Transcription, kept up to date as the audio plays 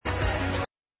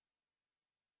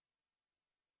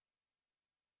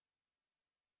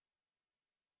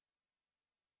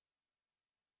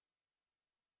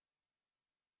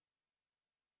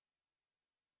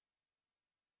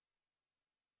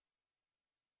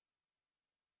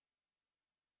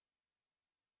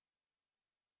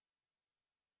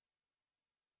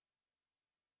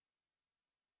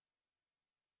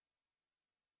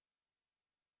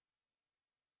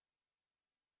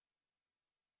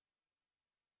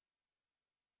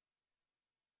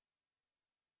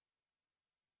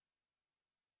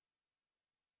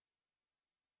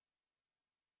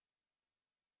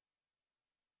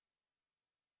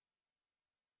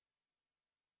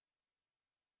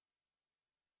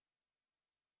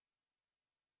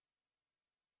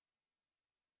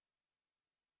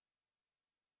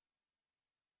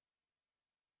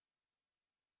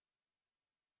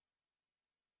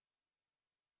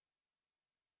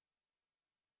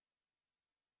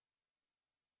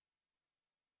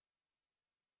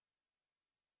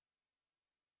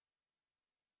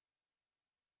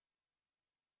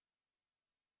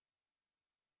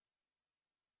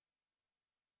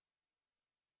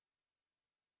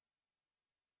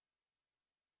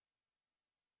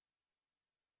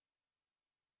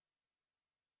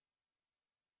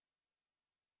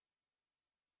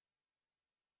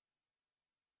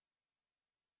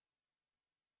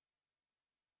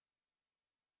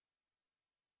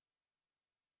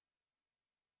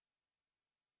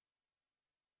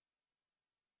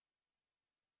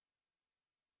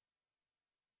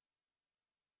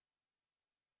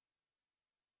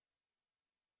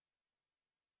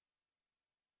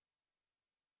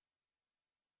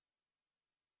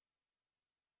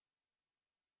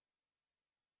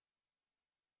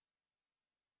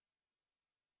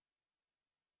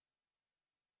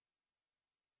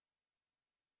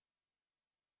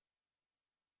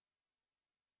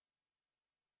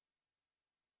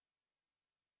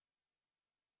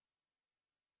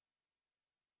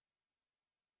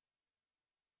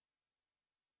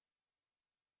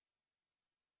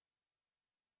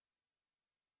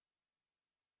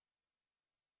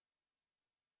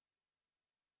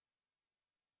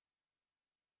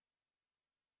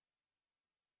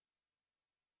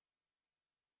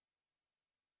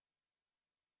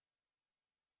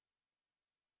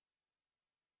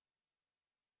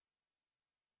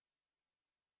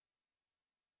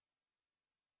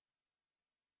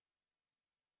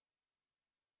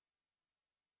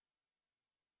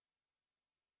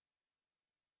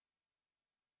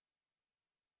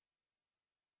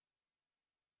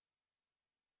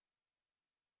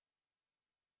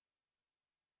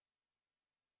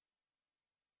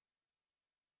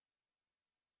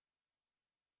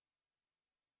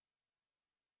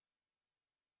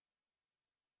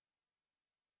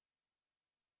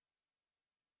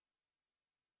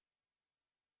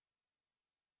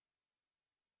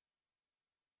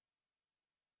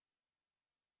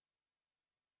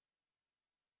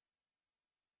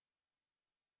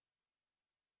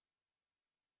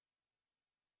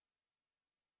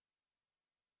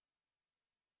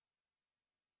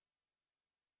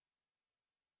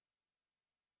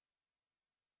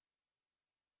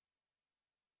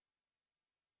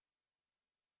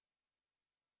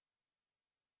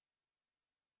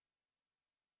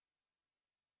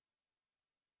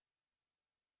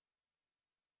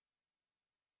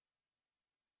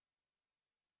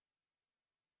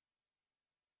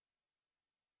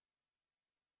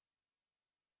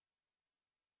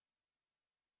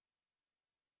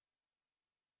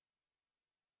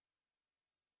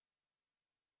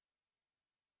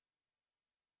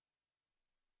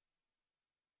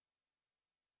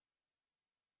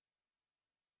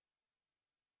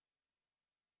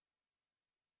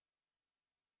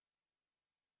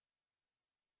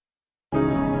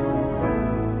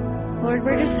Lord,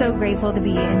 we're just so grateful to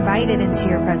be invited into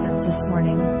your presence this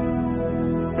morning.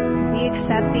 We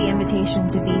accept the invitation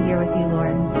to be here with you,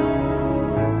 Lord.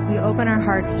 We open our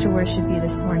hearts to worship you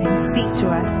this morning. Speak to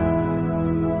us.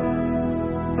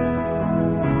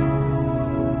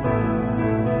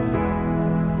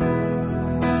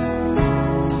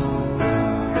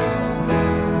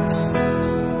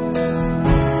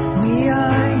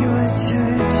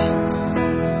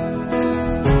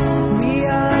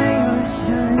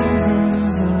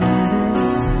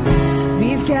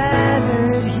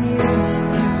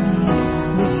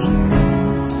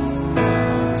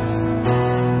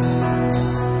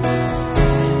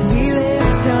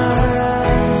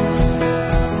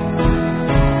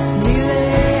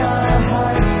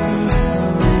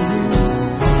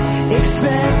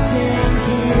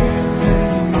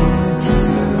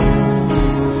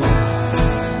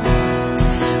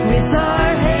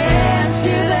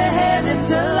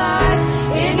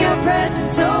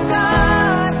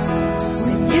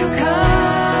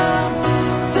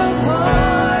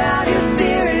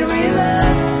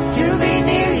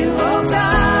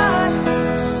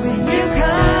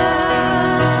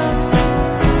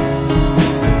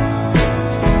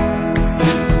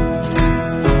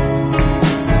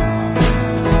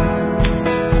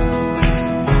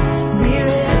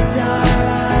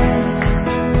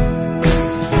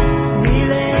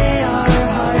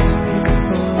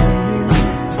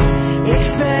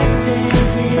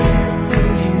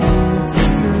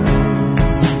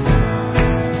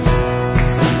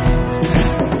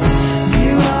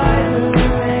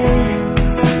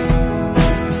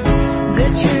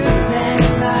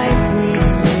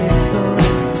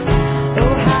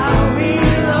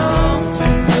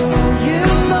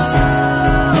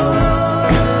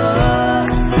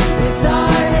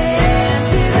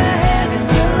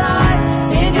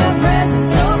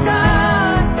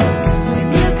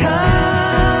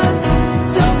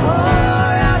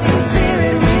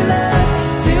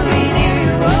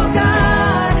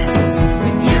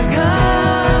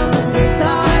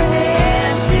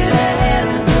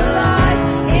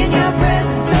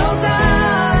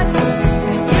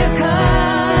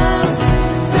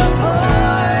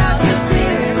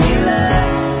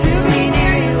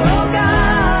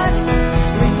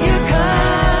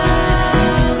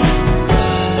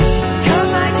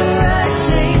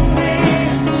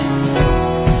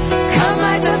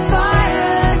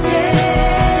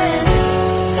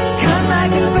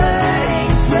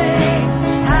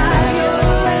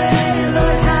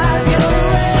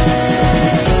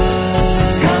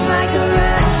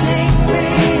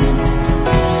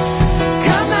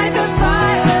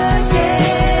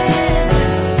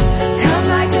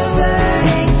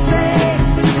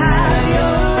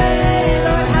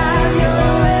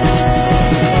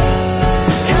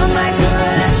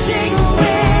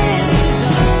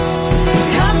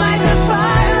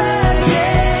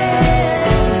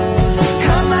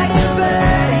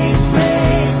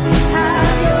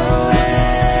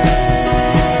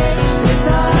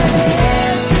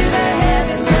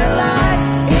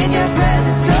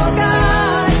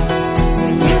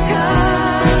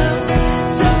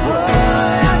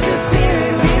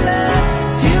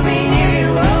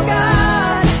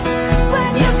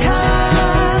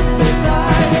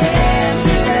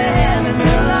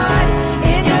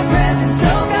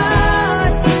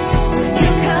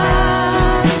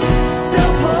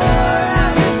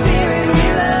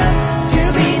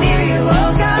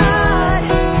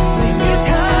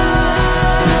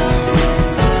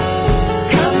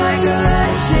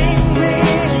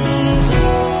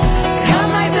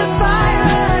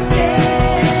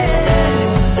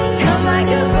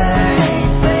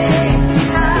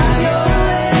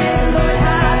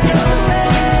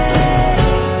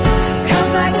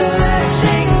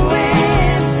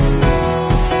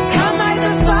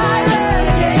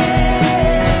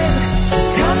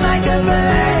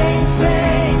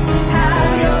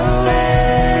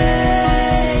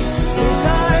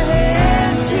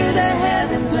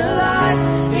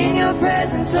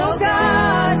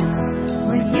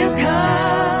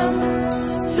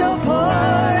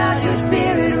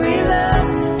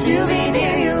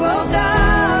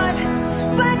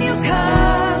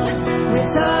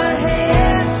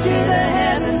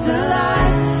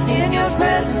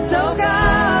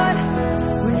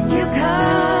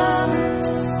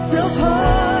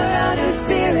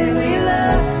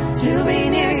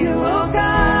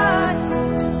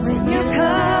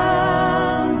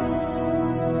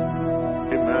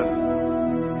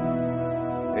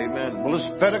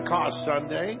 Pentecost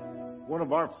Sunday, one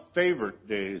of our favorite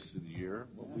days of the year,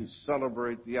 when we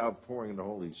celebrate the outpouring of the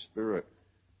Holy Spirit.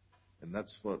 And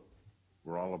that's what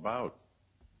we're all about,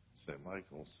 St.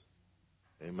 Michael's.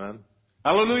 Amen.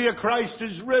 Hallelujah, Christ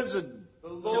is risen. The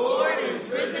Lord is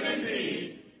risen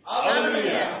indeed.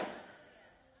 Hallelujah.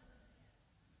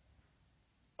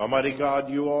 Almighty God,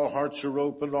 you all hearts are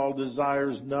open, all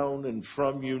desires known, and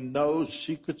from you no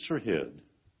secrets are hid.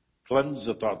 Cleanse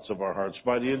the thoughts of our hearts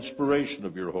by the inspiration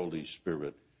of your Holy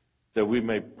Spirit, that we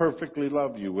may perfectly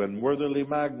love you and worthily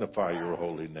magnify your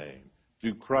holy name.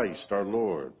 Through Christ our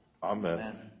Lord. Amen.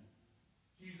 Amen.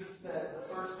 Jesus said,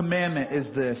 the first commandment is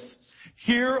this: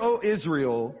 Hear, O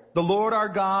Israel, the Lord our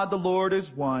God, the Lord is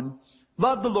one.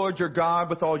 Love the Lord your God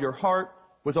with all your heart,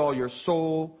 with all your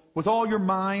soul, with all your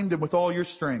mind, and with all your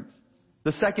strength.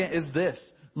 The second is this: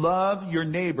 love your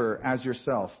neighbor as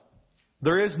yourself.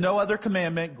 There is no other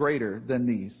commandment greater than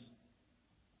these.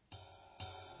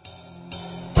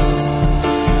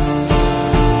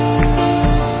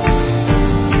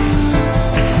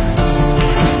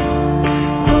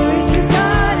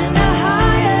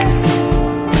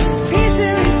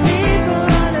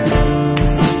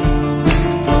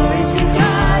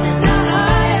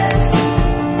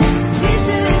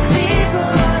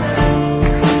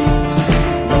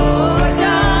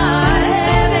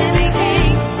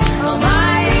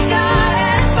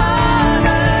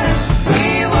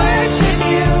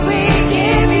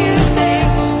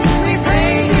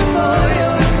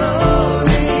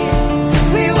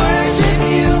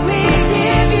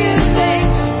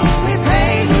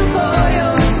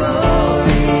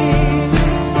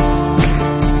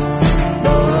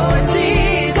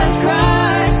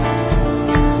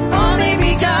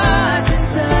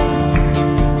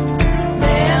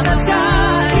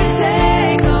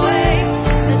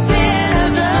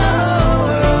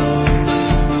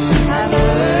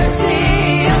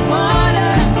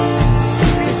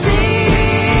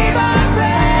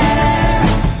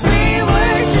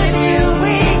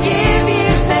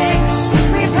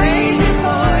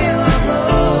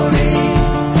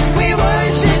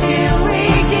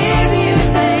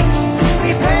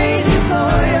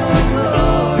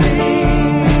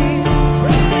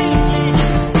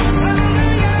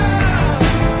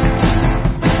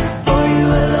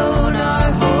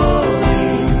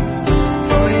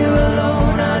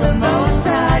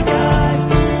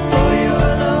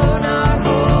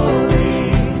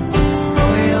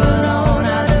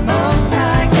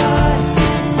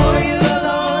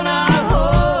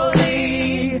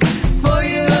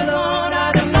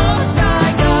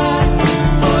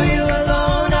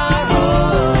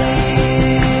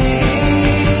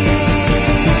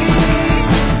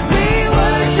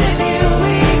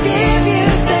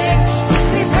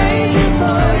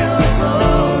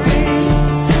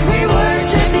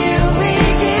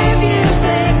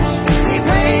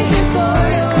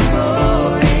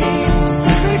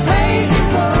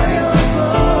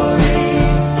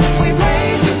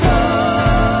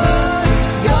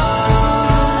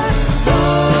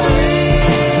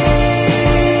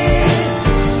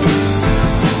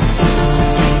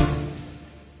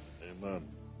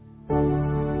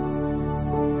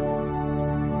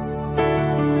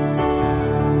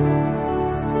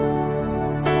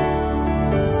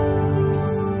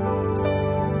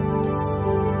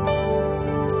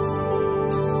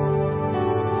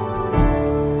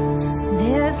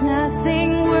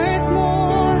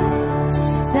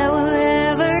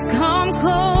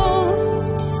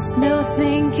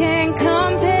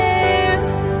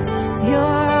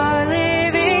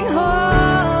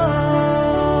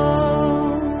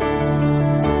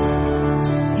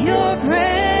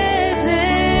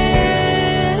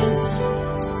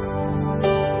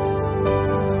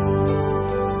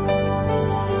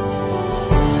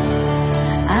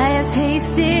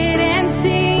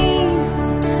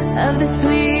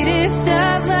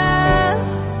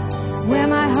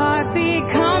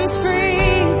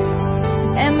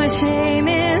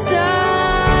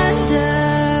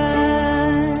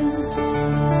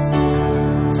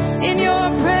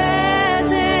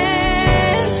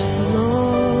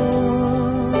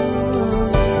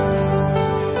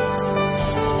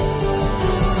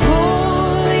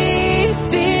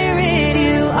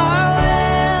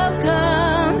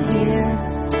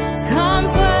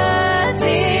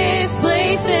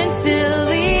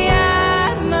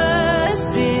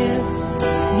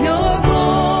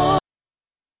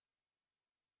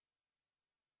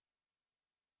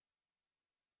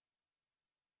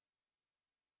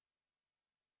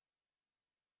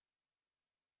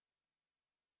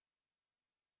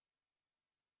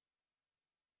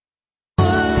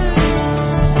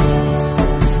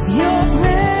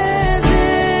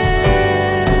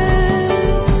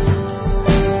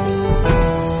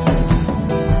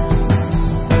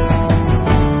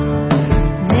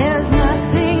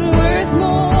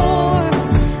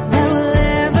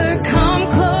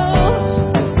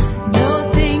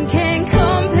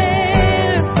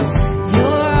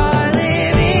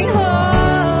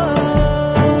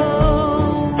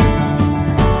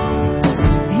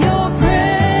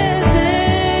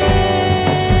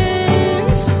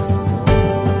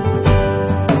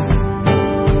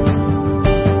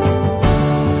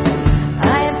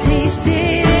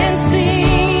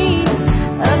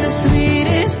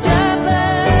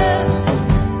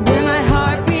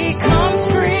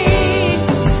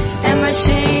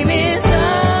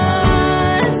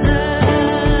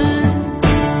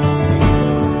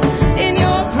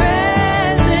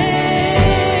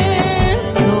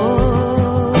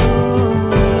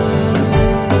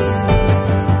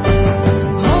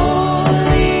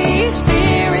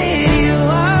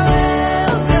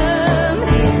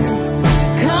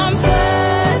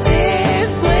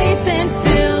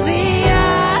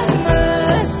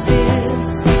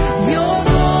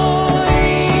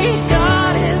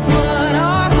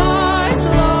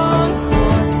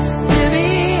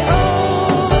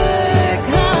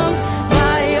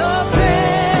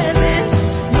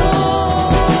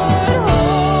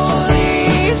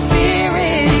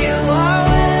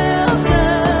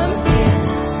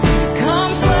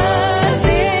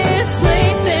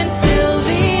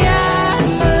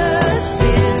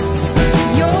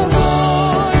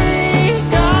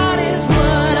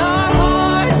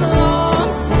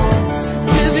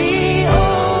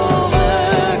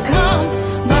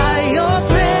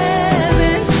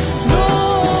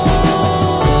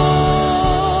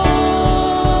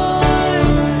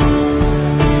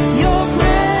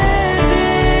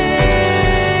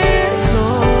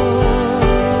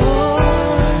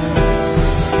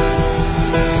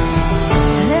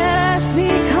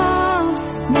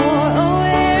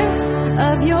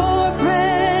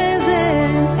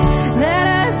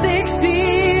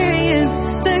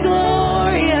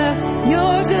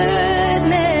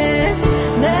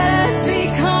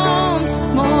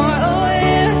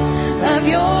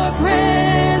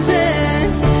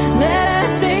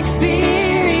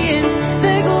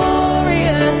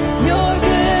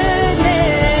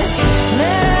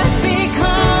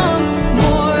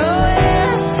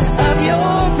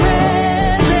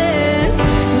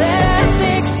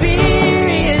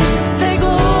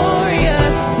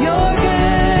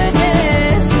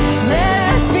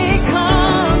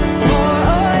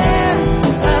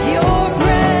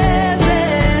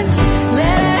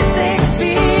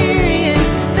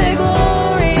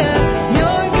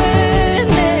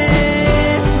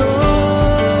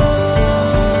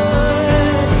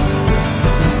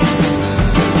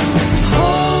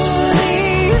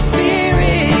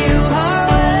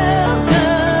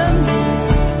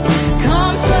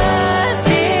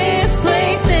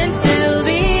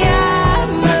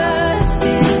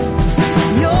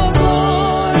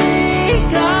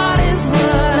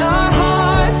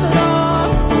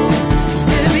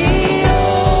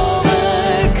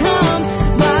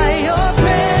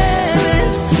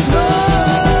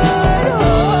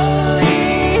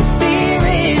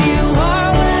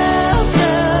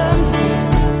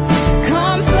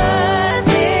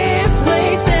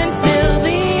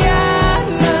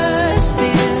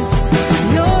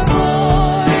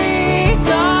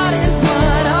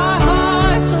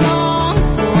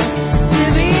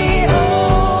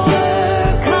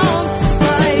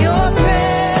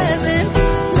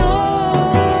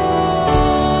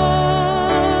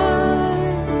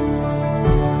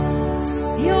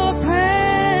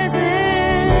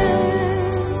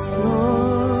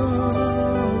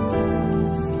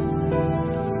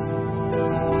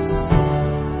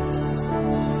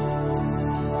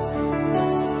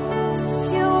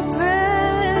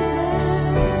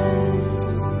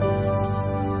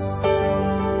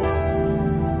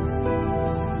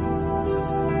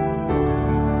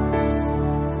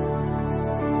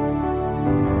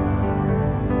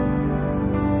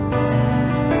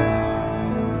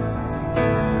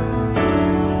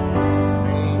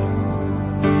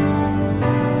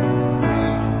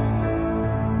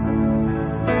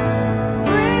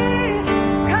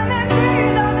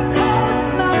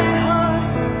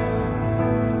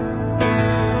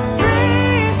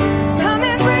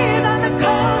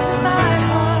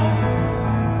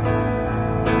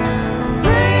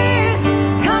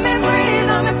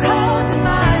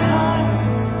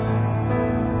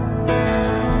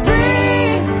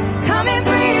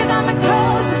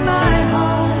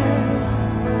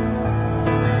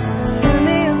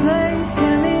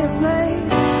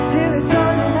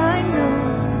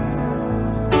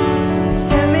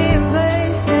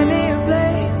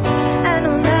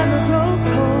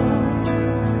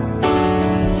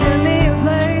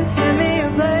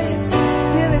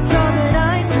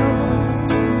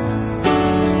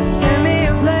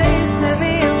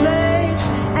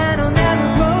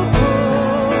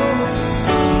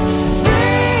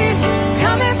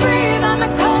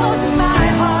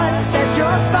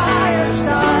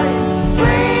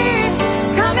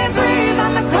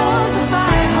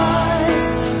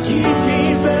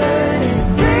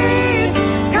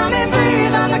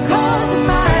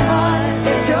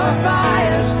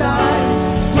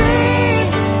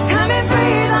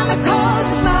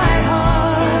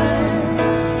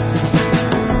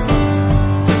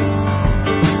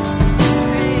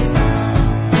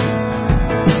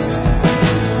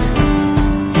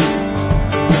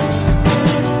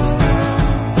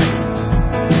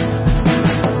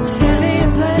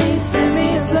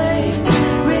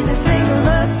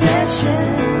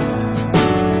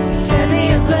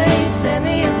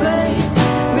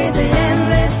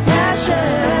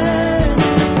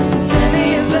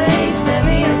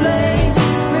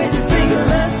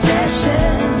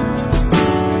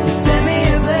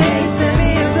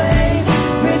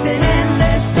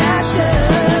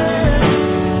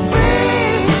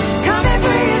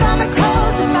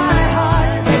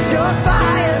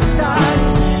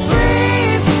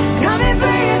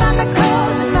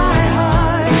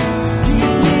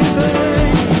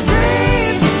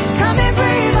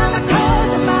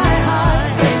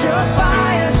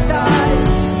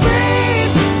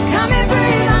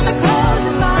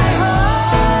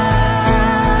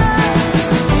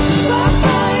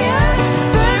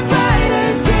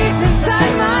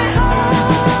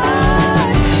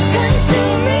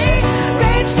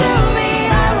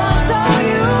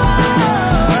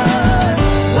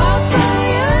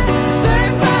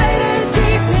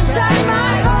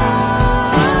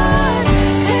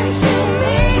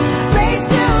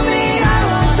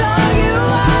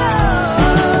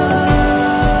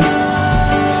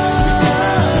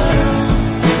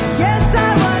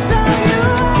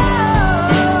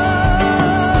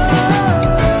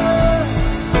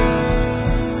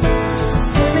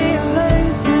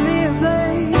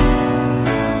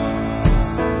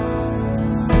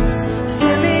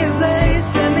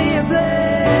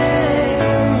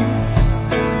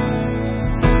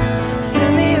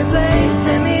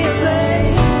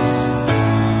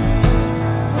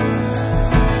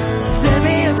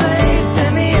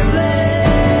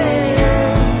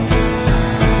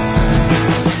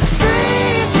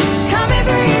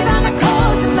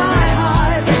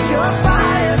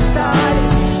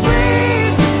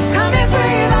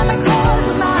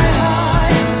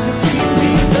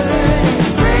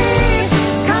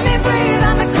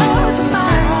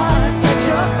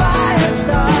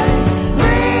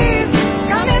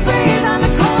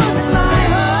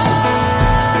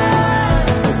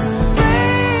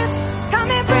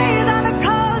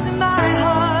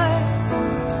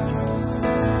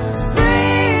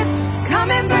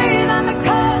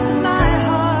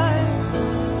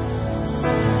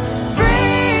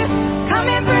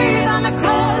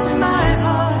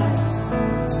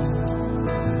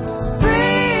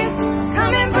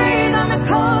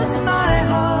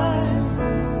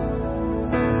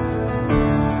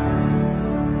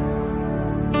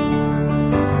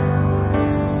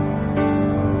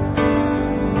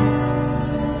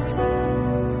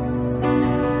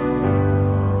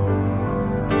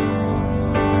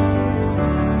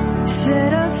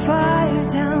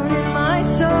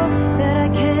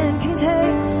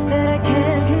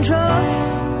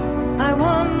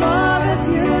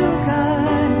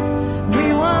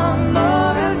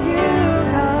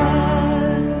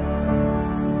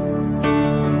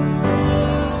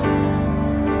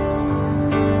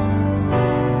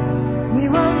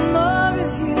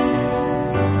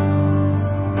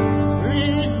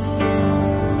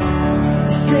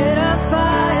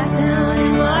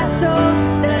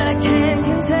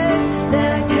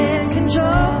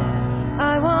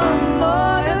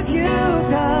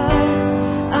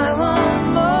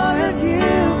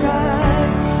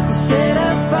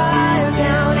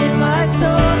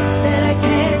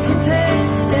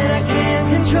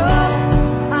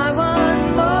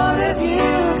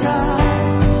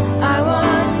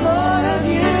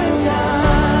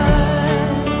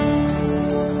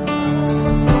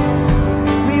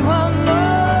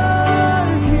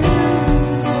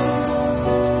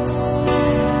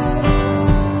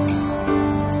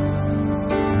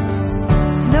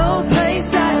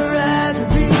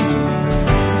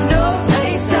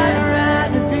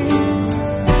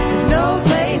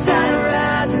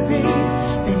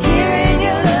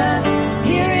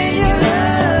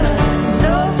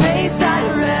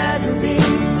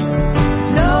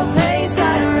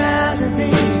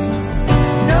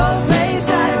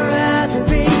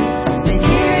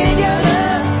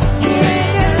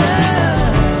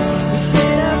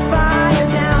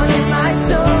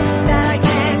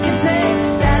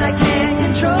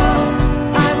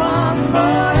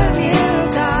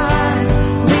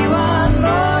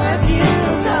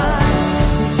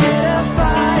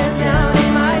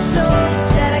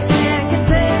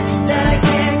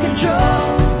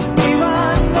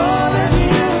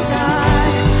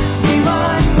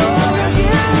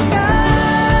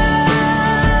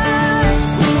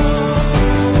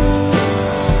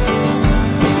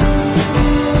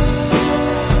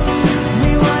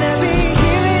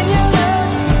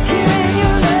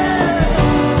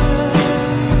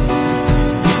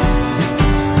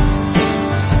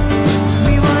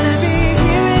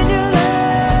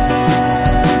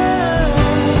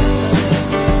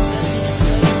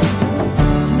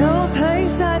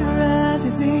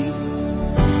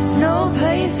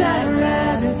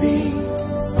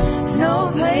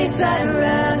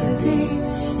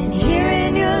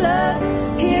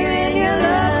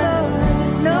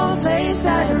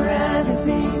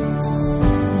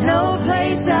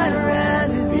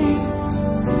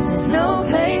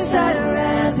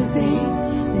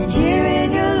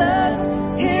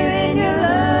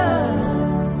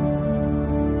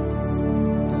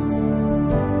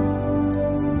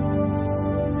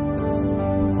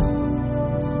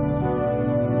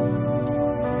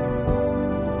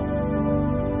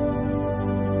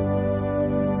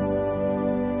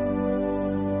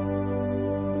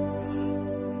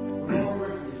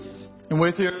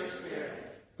 with your spirit.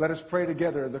 Let us pray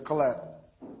together the collect.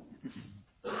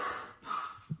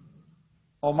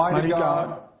 Almighty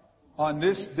God, on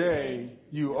this day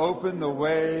you open the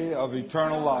way of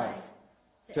eternal life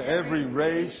to every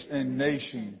race and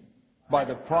nation by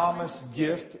the promised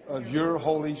gift of your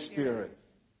Holy Spirit.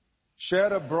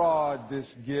 Shed abroad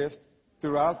this gift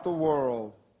throughout the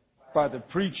world by the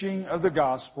preaching of the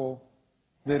gospel,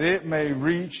 that it may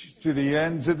reach to the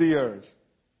ends of the earth.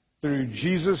 Through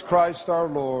Jesus Christ our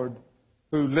Lord,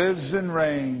 who lives and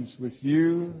reigns with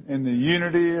you in the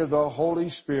unity of the Holy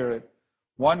Spirit,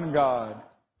 one God,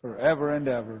 forever and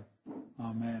ever.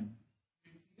 Amen.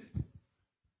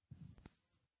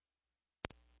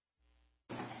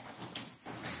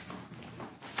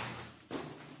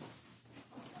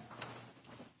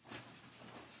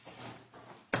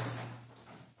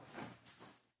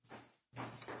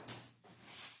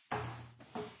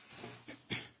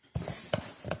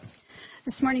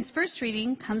 This morning's first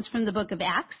reading comes from the book of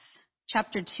Acts,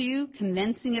 chapter 2,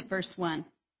 commencing at verse 1.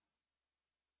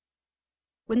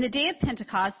 When the day of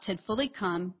Pentecost had fully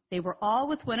come, they were all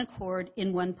with one accord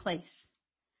in one place.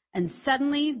 And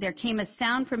suddenly there came a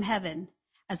sound from heaven,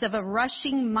 as of a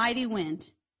rushing mighty wind,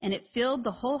 and it filled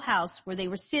the whole house where they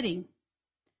were sitting.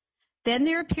 Then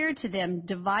there appeared to them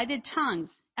divided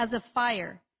tongues as of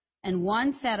fire, and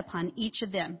one sat upon each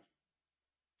of them.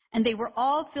 And they were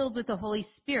all filled with the Holy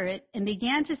Spirit and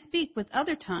began to speak with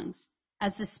other tongues,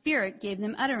 as the Spirit gave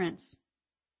them utterance.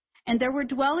 And there were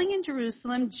dwelling in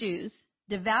Jerusalem Jews,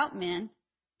 devout men,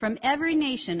 from every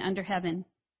nation under heaven.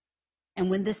 And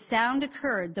when this sound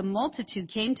occurred, the multitude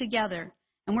came together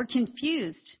and were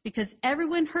confused, because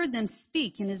everyone heard them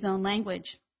speak in his own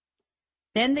language.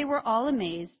 Then they were all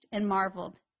amazed and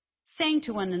marveled, saying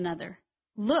to one another,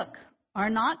 "Look, are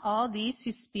not all these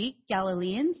who speak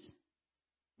Galileans?"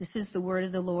 This is the word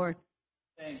of the Lord.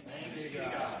 Thanks be to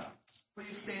God.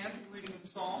 Please stand for reading the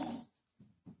Psalm.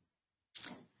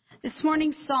 This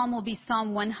morning's psalm will be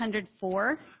Psalm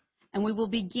 104, and we will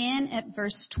begin at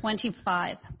verse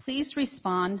 25. Please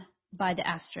respond by the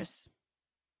asterisk.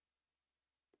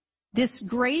 This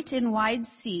great and wide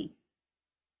sea,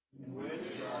 in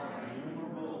which are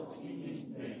innumerable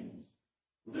teeming things,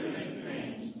 living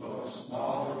things both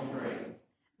small and great.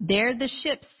 There the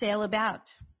ships sail about.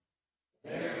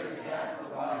 There is that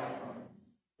provided from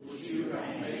which you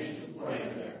have made to play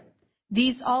there.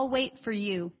 These all wait for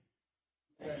you.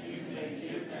 That you may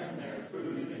give them their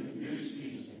food in due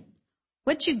season.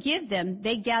 What you give them,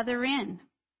 they gather in.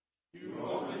 You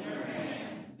open your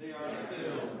hand, they are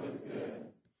filled with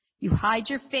good. You hide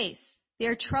your face, they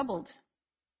are troubled.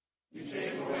 You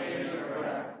take away their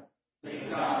breath, they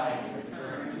die and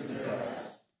return to their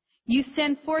rest. You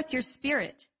send forth your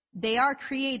Spirit, they are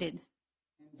created.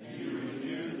 And you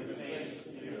renew the face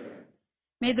of the earth.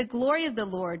 May the glory of the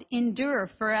Lord endure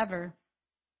forever.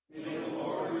 May the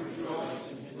Lord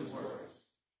rejoice in his works.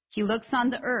 He looks on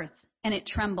the earth, and it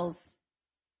trembles.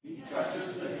 He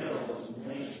touches the hills and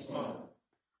they smoke.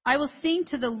 I will sing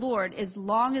to the Lord as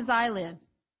long as I live.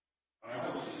 I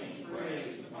will sing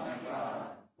praise to my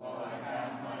God while I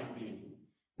have my being.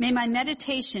 May my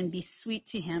meditation be sweet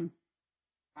to him.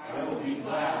 I will be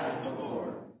glad in the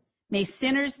Lord. May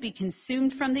sinners be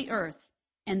consumed from the earth,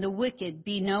 and the wicked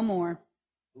be no more.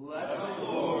 Bless the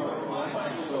Lord,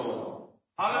 my soul.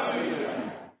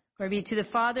 Hallelujah. Glory be to the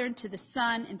Father, and to the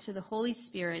Son, and to the Holy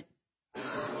Spirit. As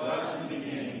it was in the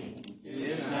beginning, it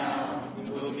is now, and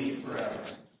will be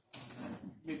forever.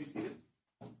 You may be seated.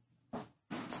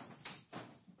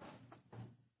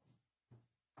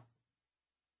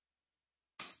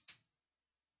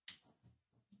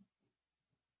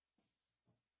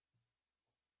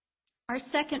 Our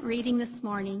second reading this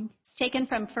morning is taken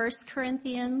from 1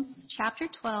 Corinthians chapter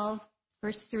 12,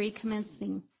 verse 3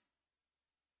 commencing.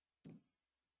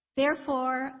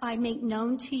 Therefore, I make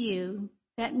known to you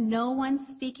that no one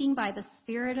speaking by the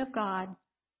Spirit of God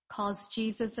calls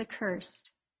Jesus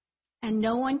accursed, and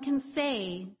no one can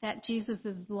say that Jesus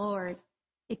is Lord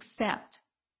except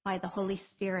by the Holy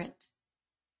Spirit.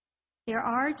 There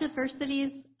are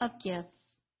diversities of gifts,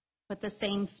 but the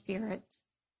same Spirit.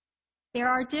 There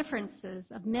are differences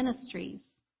of ministries,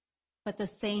 but the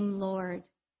same Lord.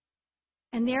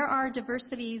 And there are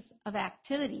diversities of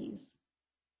activities,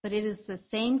 but it is the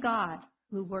same God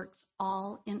who works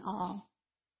all in all.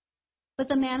 But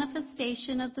the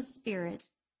manifestation of the Spirit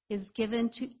is given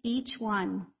to each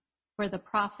one for the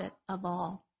profit of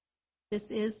all. This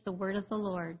is the word of the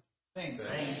Lord. Thanks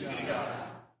be to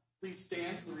God. Please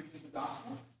stand for the reading of the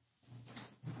gospel.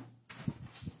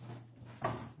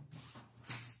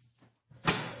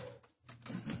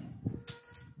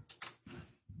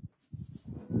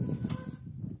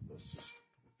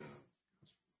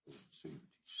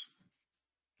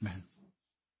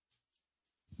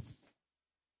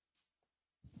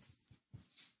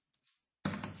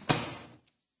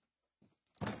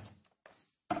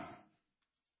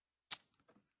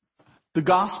 The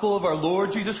Gospel of our Lord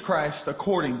Jesus Christ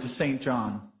according to St.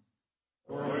 John.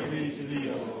 Glory be to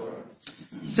thee, O Lord.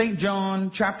 St.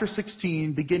 John, chapter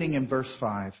 16, beginning in verse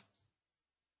 5.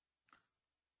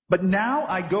 But now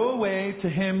I go away to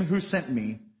him who sent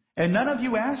me, and none of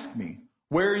you ask me,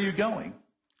 where are you going?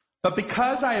 But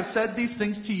because I have said these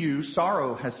things to you,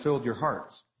 sorrow has filled your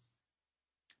hearts.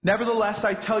 Nevertheless,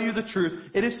 I tell you the truth,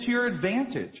 it is to your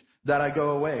advantage that I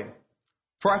go away.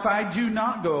 For if I do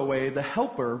not go away, the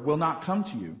Helper will not come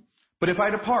to you. But if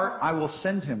I depart, I will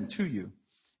send him to you.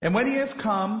 And when he has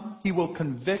come, he will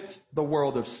convict the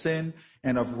world of sin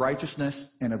and of righteousness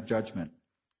and of judgment.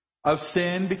 Of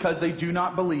sin, because they do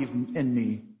not believe in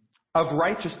me. Of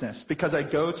righteousness, because I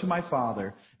go to my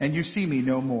Father, and you see me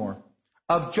no more.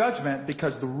 Of judgment,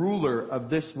 because the ruler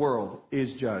of this world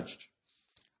is judged.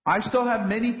 I still have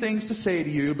many things to say to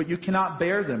you, but you cannot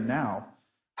bear them now.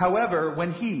 However,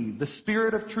 when he, the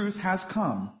Spirit of truth, has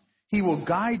come, he will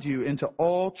guide you into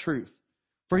all truth.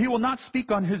 For he will not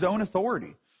speak on his own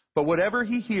authority, but whatever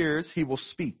he hears, he will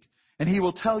speak, and he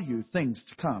will tell you things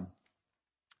to come.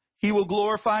 He will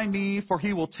glorify me, for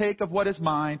he will take of what is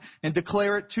mine and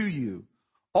declare it to you.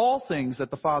 All things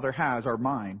that the Father has are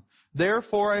mine.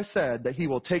 Therefore I said that he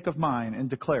will take of mine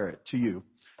and declare it to you.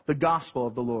 The Gospel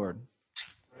of the Lord.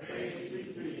 Praise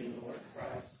be to you, Lord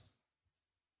Christ.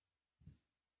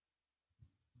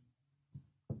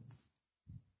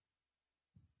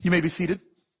 You may be seated.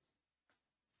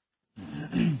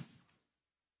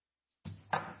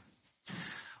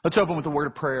 Let's open with a word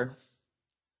of prayer.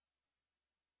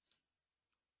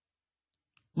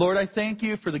 Lord, I thank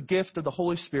you for the gift of the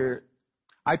Holy Spirit.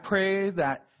 I pray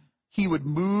that he would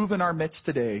move in our midst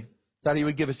today, that he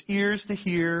would give us ears to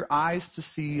hear, eyes to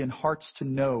see, and hearts to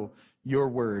know your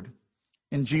word.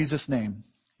 In Jesus' name,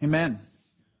 amen.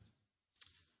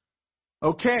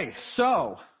 Okay,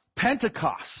 so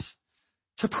Pentecost.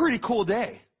 It's a pretty cool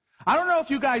day. I don't know if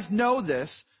you guys know this,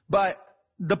 but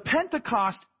the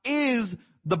Pentecost is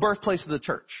the birthplace of the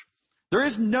church. There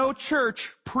is no church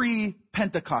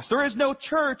pre-Pentecost. There is no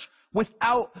church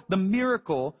without the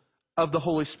miracle of the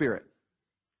Holy Spirit.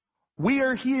 We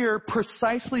are here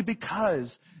precisely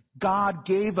because God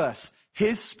gave us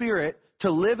his Spirit to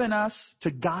live in us,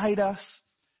 to guide us,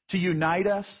 to unite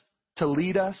us, to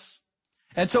lead us.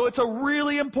 And so it's a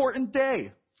really important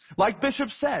day. Like Bishop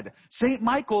said, St.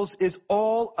 Michael's is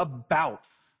all about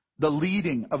the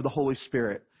leading of the Holy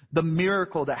Spirit, the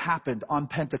miracle that happened on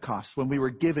Pentecost when we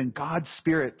were given God's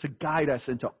Spirit to guide us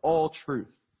into all truth.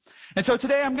 And so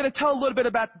today I'm going to tell a little bit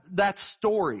about that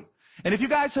story. And if you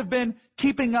guys have been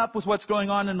keeping up with what's going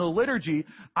on in the liturgy,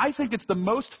 I think it's the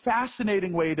most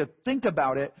fascinating way to think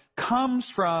about it comes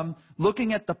from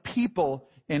looking at the people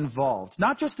involved.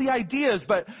 Not just the ideas,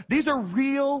 but these are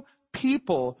real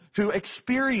people who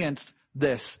experienced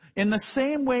this. In the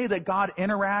same way that God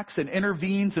interacts and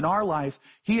intervenes in our life,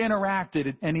 he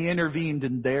interacted and he intervened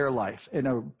in their life in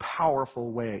a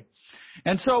powerful way.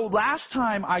 And so last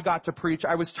time I got to preach,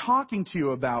 I was talking to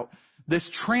you about this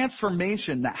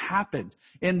transformation that happened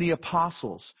in the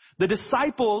apostles. The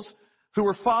disciples who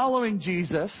were following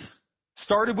Jesus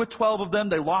started with 12 of them.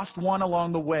 They lost one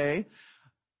along the way.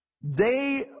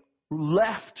 They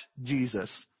left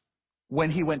Jesus when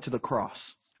he went to the cross.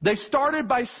 They started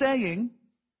by saying,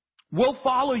 we'll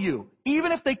follow you.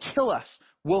 Even if they kill us,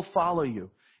 we'll follow you.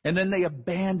 And then they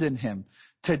abandoned him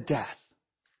to death.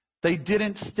 They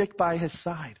didn't stick by his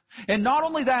side. And not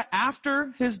only that,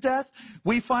 after his death,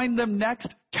 we find them next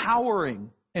cowering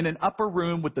in an upper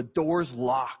room with the doors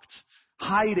locked,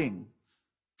 hiding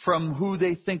from who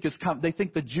they think is coming. They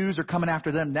think the Jews are coming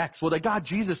after them next. Well, they got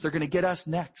Jesus. They're going to get us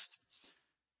next.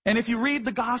 And if you read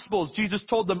the Gospels, Jesus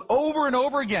told them over and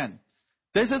over again,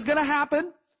 this is going to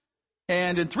happen.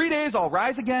 And in 3 days, I'll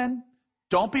rise again.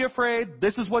 Don't be afraid.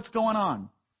 This is what's going on.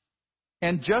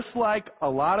 And just like a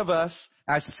lot of us,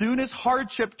 as soon as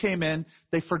hardship came in,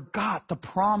 they forgot the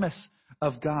promise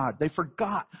of God. They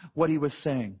forgot what he was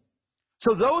saying.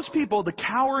 So those people, the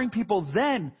cowering people,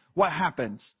 then what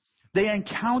happens? They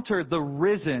encounter the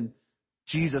risen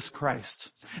Jesus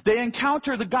Christ. They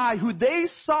encounter the guy who they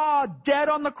saw dead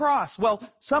on the cross. Well,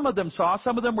 some of them saw.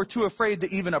 Some of them were too afraid to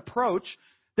even approach.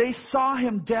 They saw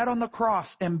him dead on the cross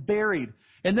and buried.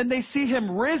 And then they see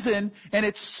him risen, and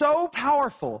it's so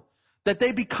powerful that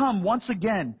they become once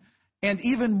again, and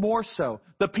even more so,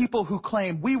 the people who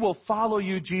claim, we will follow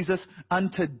you, Jesus,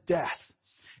 unto death.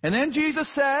 And then Jesus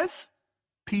says,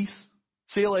 peace,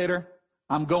 see you later,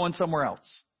 I'm going somewhere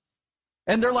else.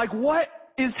 And they're like, what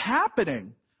is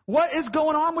happening? What is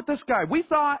going on with this guy? We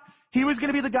thought he was going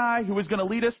to be the guy who was going to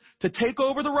lead us to take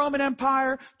over the Roman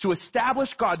Empire, to establish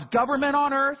God's government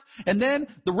on earth, and then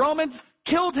the Romans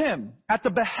killed him at the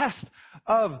behest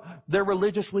of their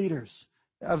religious leaders,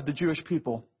 of the Jewish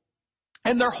people.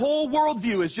 And their whole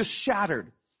worldview is just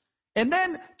shattered. And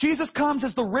then Jesus comes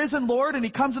as the risen Lord, and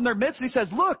he comes in their midst and he says,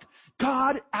 look,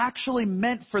 God actually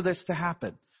meant for this to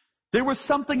happen. There was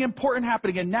something important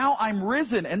happening, and now I'm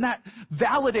risen, and that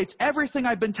validates everything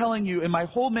I've been telling you in my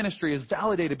whole ministry is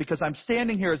validated because I'm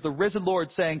standing here as the risen Lord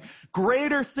saying,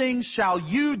 greater things shall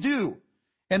you do.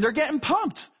 And they're getting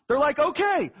pumped. They're like,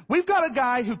 okay, we've got a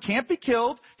guy who can't be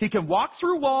killed. He can walk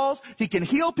through walls. He can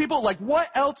heal people. Like, what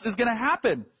else is going to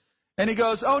happen? And he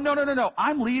goes, oh, no,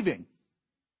 I'm leaving.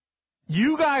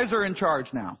 You guys are in charge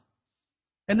now.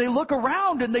 And they look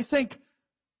around and they think,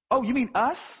 oh, you mean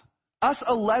us? Us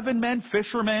 11 men,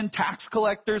 fishermen, tax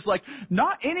collectors, like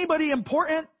not anybody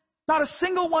important. Not a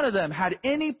single one of them had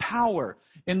any power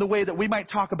in the way that we might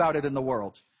talk about it in the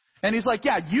world. And he's like,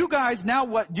 yeah, you guys, now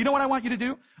what? Do you know what I want you to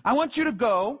do? I want you to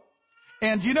go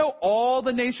and all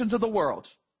the nations of the world,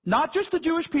 not just the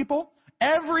Jewish people,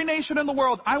 every nation in the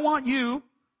world, I want you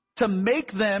to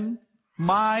make them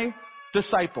my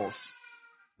disciples.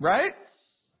 Right?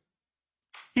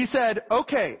 He said,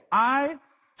 okay, I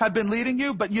have been leading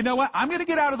you, but you know what? I'm going to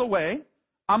get out of the way.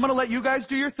 I'm going to let you guys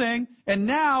do your thing. And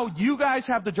now you guys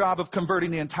have the job of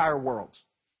converting the entire world.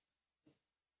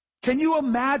 Can you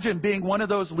imagine being one of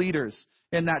those leaders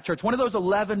in that church, one of those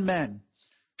 11 men?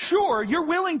 Sure, you're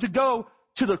willing to go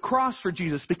to the cross for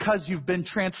Jesus because you've been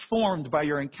transformed by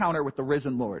your encounter with the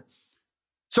risen Lord.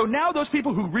 So now those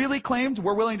people who really claimed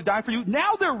we're willing to die for you,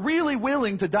 now they're really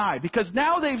willing to die because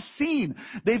now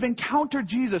they've encountered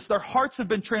Jesus. Their hearts have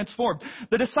been transformed.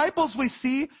 The disciples we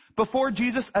see before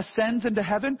Jesus ascends into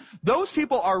heaven, those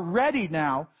people are ready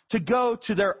now to go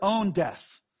to their own deaths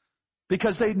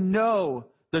because they know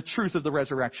the truth of the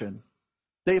resurrection.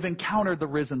 They've encountered the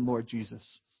risen Lord Jesus.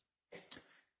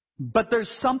 But there's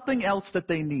something else that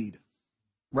they need,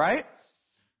 right?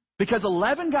 Because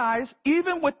 11 guys,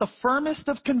 even with the firmest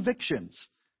of convictions,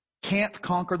 can't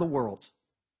conquer the world.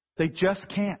 They just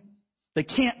can't. They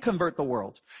can't convert the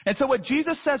world. And so what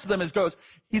Jesus says to them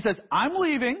he says, I'm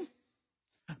leaving,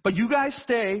 but you guys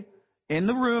stay in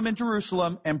the room in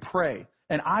Jerusalem and pray.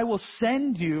 And I will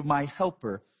send you my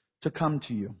helper to come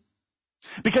to you.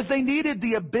 Because they needed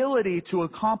the ability to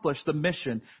accomplish the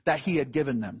mission that he had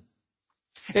given them.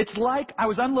 It's like I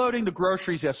was unloading the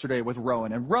groceries yesterday with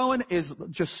Rowan, and Rowan is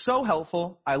just so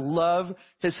helpful. I love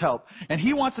his help. And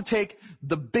he wants to take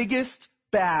the biggest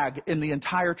bag in the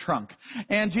entire trunk.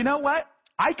 And you know what?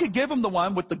 I could give him the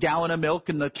one with the gallon of milk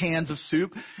and the cans of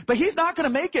soup, but he's not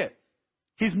going to make it.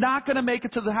 He's not going to make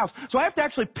it to the house. So I have to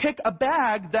actually pick a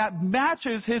bag that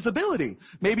matches his ability.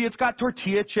 Maybe it's got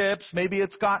tortilla chips. Maybe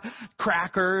it's got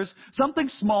crackers. Something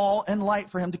small and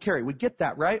light for him to carry. We get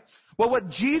that, right? Well,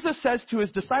 what Jesus says to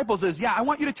his disciples is, yeah, I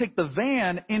want you to take the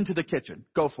van into the kitchen.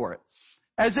 Go for it.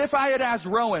 As if I had asked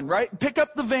Rowan, right? Pick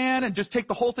up the van and just take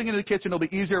the whole thing into the kitchen. It'll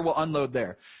be easier. We'll unload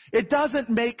there. It doesn't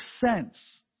make sense.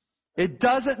 It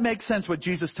doesn't make sense what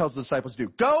Jesus tells the disciples to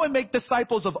do. Go and make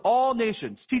disciples of all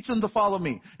nations. Teach them to follow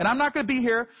me. And I'm not going to be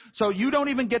here, so you don't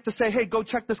even get to say, hey, go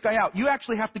check this guy out. You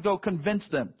actually have to go convince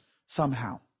them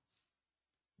somehow.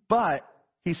 But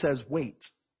he says, wait.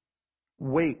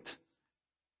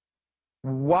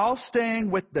 While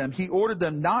staying with them, he ordered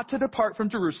them not to depart from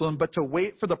Jerusalem, but to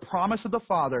wait for the promise of the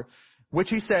Father, which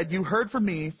he said, you heard from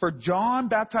me, for John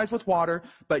baptized with water,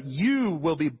 but you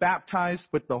will be baptized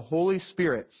with the Holy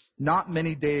Spirit not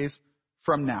many days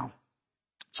from now.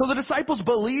 So the disciples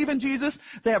believe in Jesus.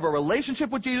 They have a relationship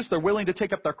with Jesus. They're willing to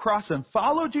take up their cross and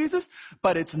follow Jesus,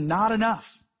 but it's not enough.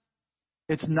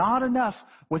 It's not enough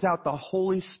without the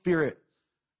Holy Spirit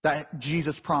that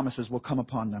Jesus promises will come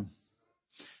upon them.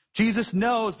 Jesus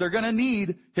knows they're going to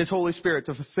need his Holy Spirit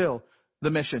to fulfill the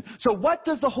mission. So what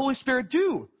does the Holy Spirit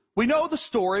do? We know the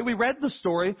story. We read the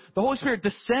story. The Holy Spirit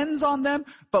descends on them.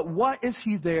 But what is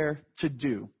he there to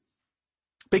do?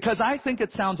 Because I think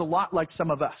it sounds a lot like some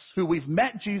of us who we've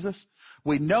met Jesus.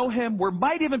 We know him. We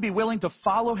might even be willing to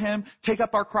follow him, take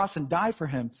up our cross and die for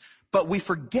him. But we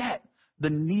forget the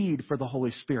need for the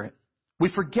Holy Spirit. We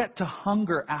forget to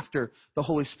hunger after the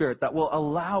Holy Spirit that will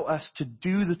allow us to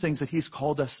do the things that he's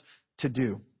called us to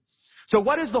do. So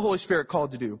what is the Holy Spirit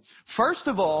called to do? First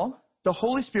of all, the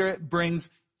Holy Spirit brings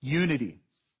unity.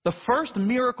 The first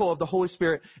miracle of the Holy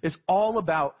Spirit is all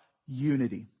about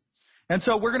unity. And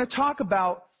so we're going to talk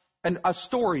about a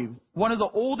story, one of the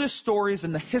oldest stories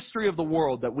in the history of the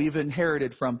world that we've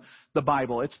inherited from the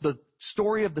Bible. It's the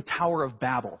story of the Tower of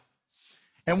Babel.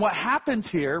 And what happens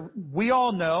here, we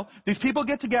all know, these people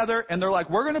get together and they're like,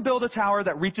 we're going to build a tower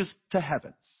that reaches to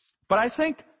heaven. But I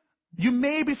think you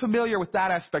may be familiar with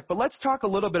that aspect, but let's talk a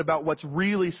little bit about what's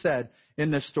really said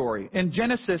in this story. In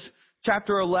Genesis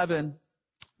chapter 11,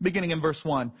 beginning in verse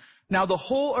 1, now the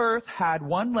whole earth had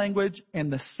one language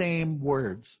and the same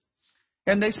words.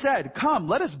 And they said, come,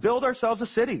 let us build ourselves a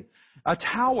city, a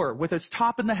tower with its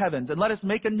top in the heavens, and let us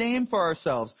make a name for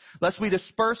ourselves, lest we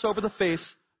disperse over the face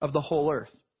of the whole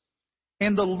earth.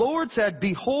 And the Lord said,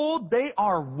 behold, they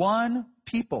are one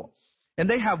people, and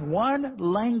they have one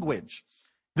language.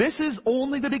 This is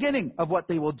only the beginning of what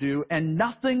they will do, and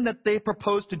nothing that they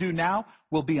propose to do now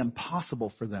will be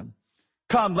impossible for them.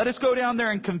 Come, let us go down there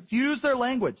and confuse their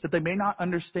language, that they may not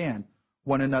understand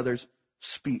one another's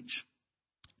speech.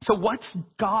 So what's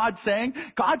God saying?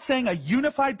 God's saying a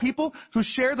unified people who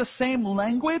share the same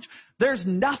language, there's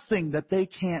nothing that they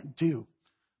can't do.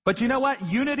 But you know what?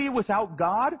 Unity without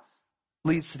God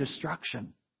leads to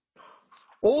destruction.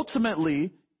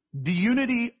 Ultimately, the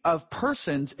unity of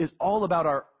persons is all about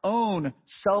our own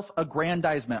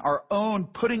self-aggrandizement, our own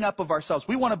putting up of ourselves.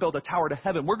 We want to build a tower to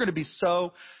heaven. We're going to be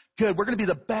so good. We're going to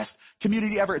be the best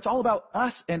community ever. It's all about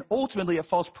us, and ultimately it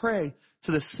falls prey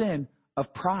to the sin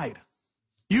of pride.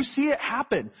 You see it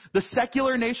happen. The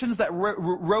secular nations that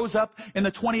rose up in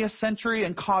the 20th century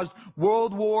and caused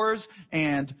world wars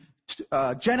and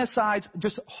genocides,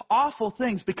 just awful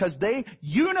things because they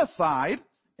unified,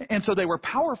 and so they were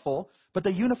powerful, but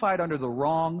they unified under the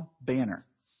wrong banner.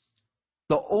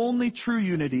 The only true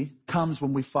unity comes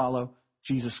when we follow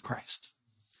Jesus Christ.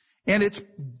 And it's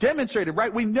demonstrated,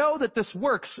 right? We know that this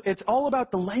works. It's all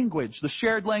about the language, the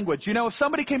shared language. You know, if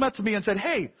somebody came up to me and said,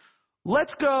 hey,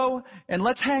 let's go and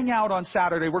let's hang out on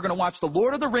Saturday. We're going to watch the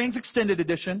Lord of the Rings Extended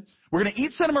Edition. We're going to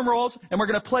eat cinnamon rolls, and we're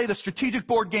going to play the strategic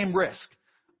board game Risk.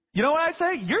 You know what I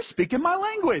say? You're speaking my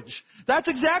language. That's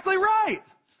exactly right.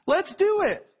 Let's do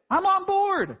it. I'm on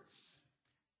board.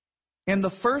 And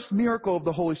the first miracle of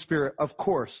the Holy Spirit, of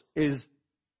course, is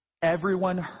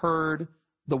everyone heard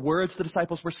the words the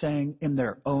disciples were saying in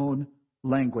their own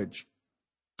language.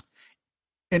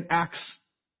 In Acts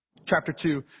chapter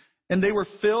 2, and they were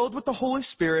filled with the Holy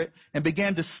Spirit and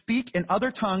began to speak in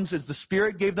other tongues as the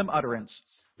Spirit gave them utterance.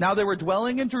 Now they were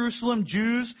dwelling in Jerusalem,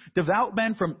 Jews, devout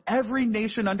men from every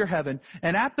nation under heaven.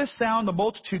 And at this sound, the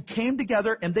multitude came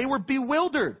together, and they were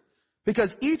bewildered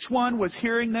because each one was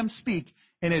hearing them speak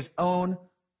in his own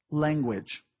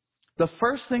language. The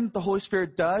first thing that the Holy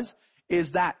Spirit does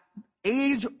is that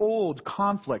age-old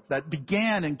conflict that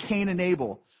began in Cain and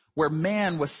Abel, where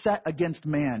man was set against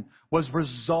man, was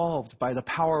resolved by the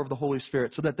power of the Holy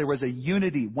Spirit so that there was a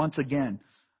unity once again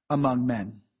among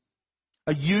men.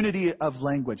 A unity of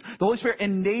language. The Holy Spirit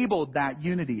enabled that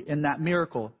unity in that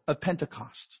miracle of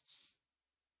Pentecost.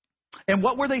 And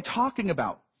what were they talking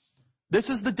about? This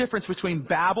is the difference between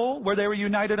Babel, where they were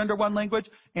united under one language,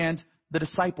 and the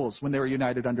disciples when they were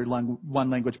united under one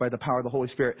language by the power of the Holy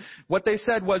Spirit. What they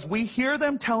said was, we hear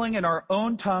them telling in our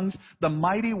own tongues the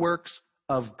mighty works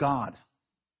of God.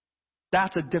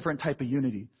 That's a different type of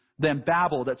unity than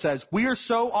Babel that says, we are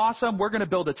so awesome, we're going to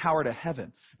build a tower to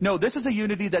heaven. No, this is a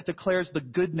unity that declares the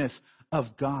goodness of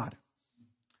God.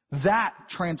 That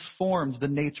transforms the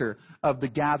nature of the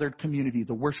gathered community,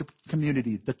 the worship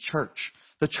community, the church.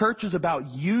 The church is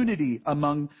about unity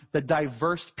among the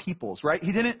diverse peoples, right?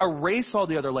 He didn't erase all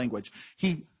the other language.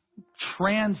 He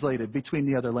translated between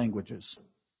the other languages.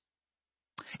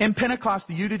 In Pentecost,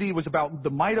 the unity was about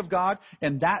the might of God,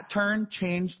 and that turn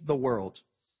changed the world.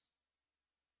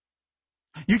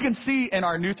 You can see in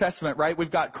our New Testament, right,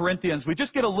 we've got Corinthians. We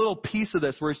just get a little piece of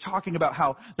this where he's talking about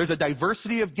how there's a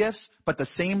diversity of gifts, but the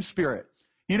same Spirit.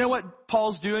 You know what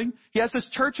Paul's doing? He has this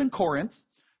church in Corinth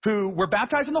who were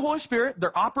baptized in the Holy Spirit.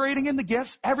 They're operating in the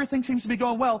gifts. Everything seems to be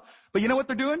going well. But you know what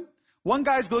they're doing? One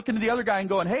guy's looking at the other guy and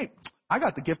going, hey, I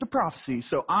got the gift of prophecy,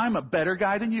 so I'm a better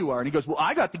guy than you are. And he goes, well,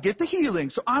 I got the gift of healing,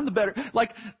 so I'm the better.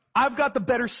 Like, I've got the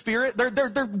better spirit.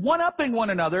 They're one-upping one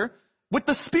another with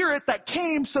the Spirit that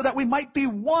came so that we might be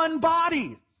one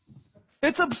body.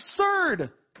 It's absurd.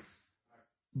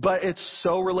 But it's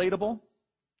so relatable.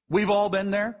 We've all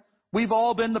been there. We've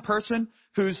all been the person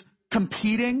who's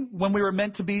competing when we were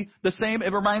meant to be the same.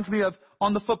 It reminds me of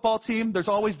on the football team, there's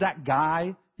always that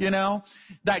guy, you know,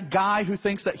 that guy who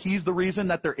thinks that he's the reason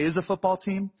that there is a football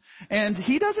team. And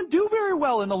he doesn't do very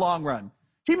well in the long run.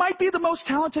 He might be the most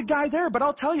talented guy there, but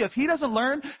I'll tell you, if he doesn't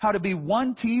learn how to be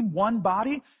one team, one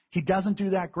body, he doesn't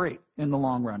do that great in the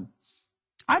long run.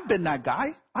 I've been that guy.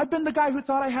 I've been the guy who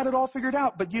thought I had it all figured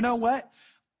out. But you know what?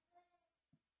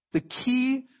 The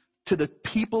key to the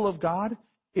people of God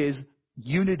is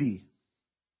unity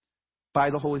by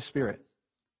the Holy Spirit.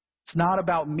 It's not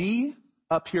about me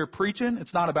up here preaching.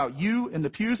 It's not about you in the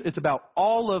pews. It's about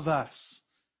all of us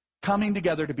coming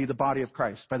together to be the body of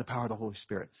Christ by the power of the Holy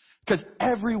Spirit. Because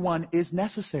everyone is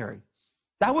necessary.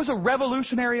 That was a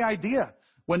revolutionary idea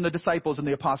when the disciples and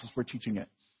the apostles were teaching it.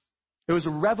 It was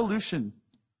a revolution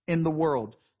in the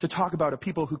world to talk about a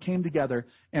people who came together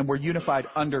and were unified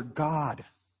under God.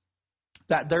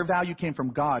 That their value came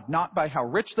from God, not by how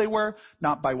rich they were,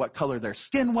 not by what color their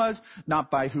skin was, not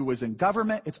by who was in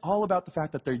government. It's all about the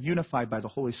fact that they're unified by the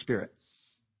Holy Spirit.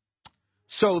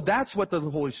 So that's what the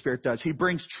Holy Spirit does. He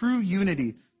brings true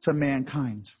unity to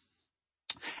mankind.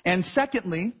 And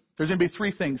secondly, there's going to be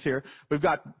three things here. We've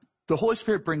got the Holy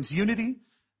Spirit brings unity.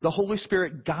 The Holy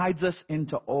Spirit guides us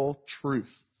into all truth.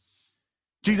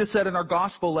 Jesus said in our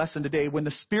gospel lesson today, when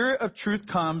the Spirit of truth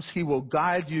comes, He will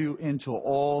guide you into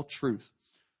all truth.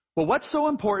 Well, what's so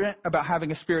important about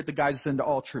having a Spirit that guides us into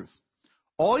all truth?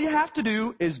 All you have to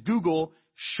do is Google,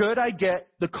 should I get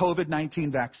the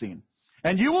COVID-19 vaccine?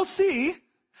 And you will see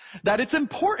that it's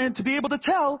important to be able to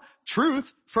tell truth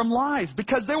from lies.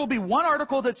 Because there will be one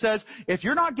article that says, if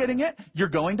you're not getting it, you're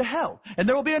going to hell. And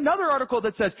there will be another article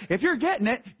that says, if you're getting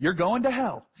it, you're going to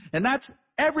hell. And that's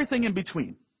everything in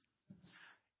between.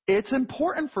 It's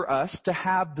important for us to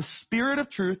have the Spirit of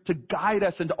truth to guide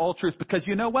us into all truth. Because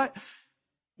you know what?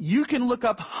 You can look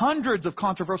up hundreds of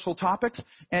controversial topics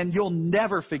and you'll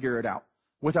never figure it out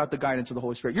without the guidance of the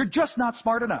Holy Spirit. You're just not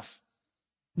smart enough.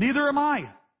 Neither am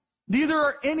I. Neither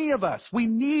are any of us. We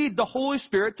need the Holy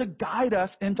Spirit to guide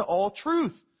us into all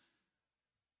truth.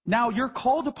 Now, you're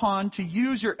called upon to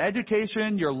use your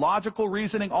education, your logical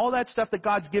reasoning, all that stuff that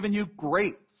God's given you.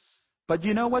 Great. But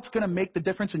you know what's going to make the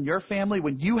difference in your family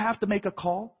when you have to make a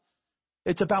call?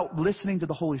 It's about listening to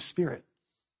the Holy Spirit.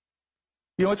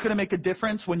 You know what's going to make a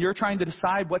difference when you're trying to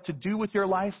decide what to do with your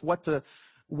life,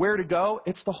 where to go?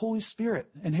 It's the Holy Spirit.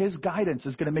 And His guidance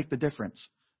is going to make the difference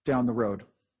down the road.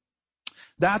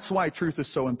 That's why truth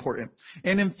is so important.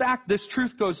 And in fact, this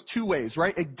truth goes two ways,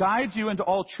 right? It guides you into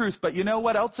all truth, but you know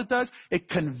what else it does? It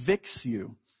convicts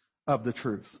you of the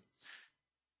truth.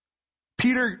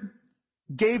 Peter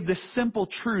gave this simple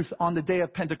truth on the day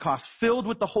of Pentecost, filled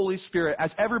with the Holy Spirit.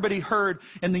 As everybody heard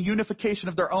in the unification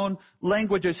of their own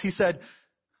languages, he said,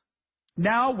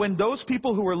 now when those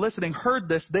people who were listening heard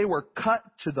this, they were cut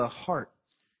to the heart.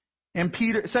 And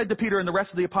Peter said to Peter and the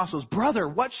rest of the apostles, brother,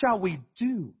 what shall we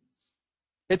do?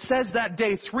 It says that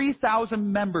day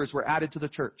 3,000 members were added to the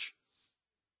church.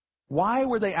 Why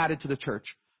were they added to the church?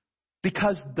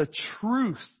 Because the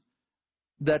truth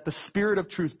that the Spirit of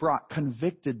truth brought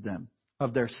convicted them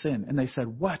of their sin. And they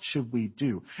said, what should we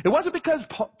do? It wasn't because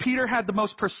Peter had the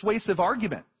most persuasive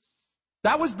argument.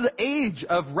 That was the age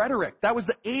of rhetoric. That was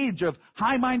the age of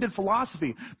high-minded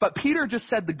philosophy. But Peter just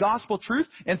said the gospel truth,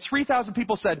 and 3,000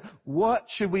 people said, what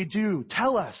should we do?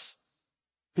 Tell us.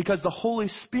 Because the Holy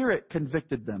Spirit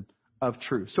convicted them of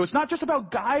truth. So it's not just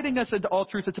about guiding us into all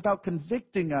truth. It's about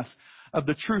convicting us of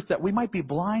the truth that we might be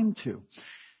blind to.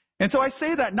 And so I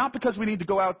say that not because we need to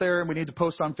go out there and we need to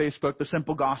post on Facebook the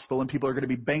simple gospel and people are going to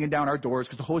be banging down our doors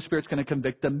because the Holy Spirit's going to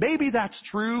convict them. Maybe that's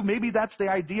true. Maybe that's the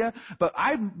idea. But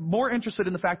I'm more interested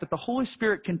in the fact that the Holy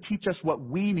Spirit can teach us what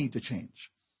we need to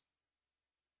change.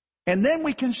 And then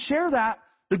we can share that,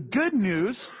 the good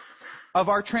news of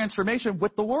our transformation,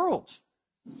 with the world.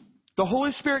 The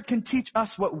Holy Spirit can teach us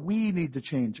what we need to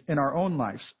change in our own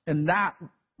lives. And that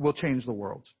will change the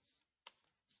world.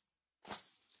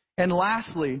 And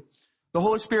lastly, the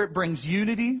Holy Spirit brings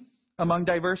unity among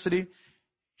diversity.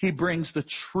 He brings the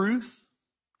truth.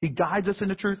 He guides us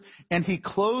into truth. And He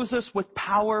clothes us with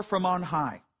power from on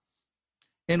high.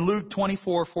 In Luke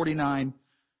 24:49,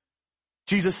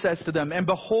 Jesus says to them, and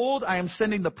behold, I am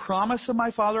sending the promise of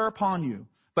my Father upon you.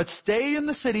 But stay in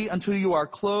the city until you are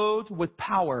clothed with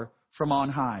power from on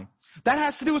high. That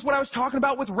has to do with what I was talking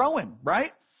about with Rowan,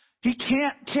 right? He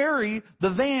can't carry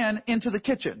the van into the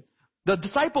kitchen. The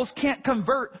disciples can't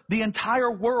convert the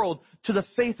entire world to the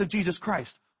faith of Jesus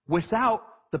Christ without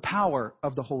the power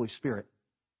of the Holy Spirit.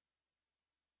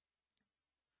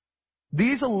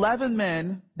 These 11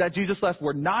 men that Jesus left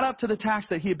were not up to the task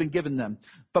that He had been given them,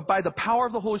 but by the power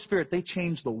of the Holy Spirit, they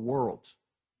changed the world.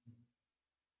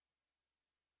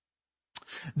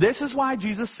 This is why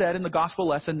Jesus said in the gospel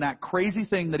lesson that crazy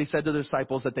thing that He said to the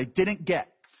disciples that they didn't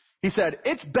get. He said,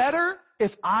 it's better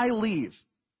if I leave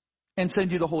and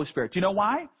send you the Holy Spirit. Do you know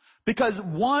why? Because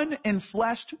one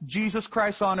enfleshed Jesus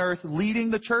Christ on earth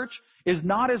leading the church is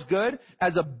not as good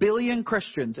as a billion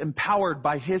Christians empowered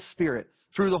by His Spirit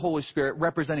through the Holy Spirit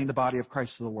representing the body of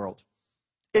Christ to the world.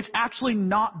 It's actually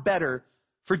not better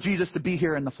for Jesus to be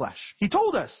here in the flesh. He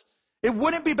told us It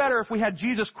wouldn't be better if we had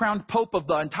Jesus crowned Pope of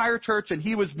the entire church and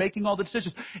he was making all the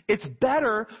decisions. It's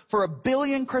better for 1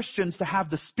 billion Christians to have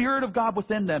the Spirit of God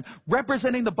within them,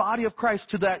 representing the body of Christ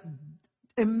to that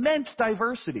immense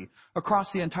diversity across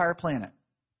the entire planet.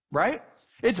 Right?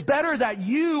 It's better that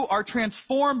you are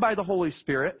transformed by the Holy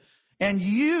Spirit and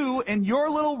you, in your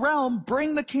little realm,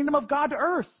 bring the kingdom of God to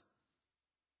earth.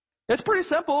 It's pretty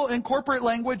simple in corporate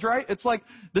language, right? It's like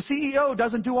the CEO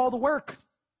doesn't do all the work.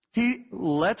 He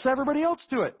lets everybody else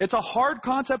do it. It's a hard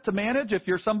concept to manage if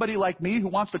you're somebody like me who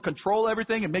wants to control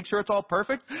everything and make sure it's all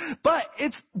perfect. But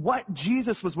it's what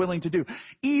Jesus was willing to do.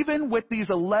 Even with these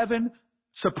 11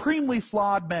 supremely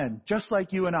flawed men, just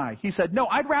like you and I, he said, no,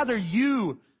 I'd rather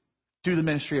you do the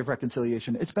ministry of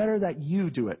reconciliation. It's better that you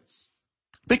do it.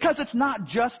 Because it's not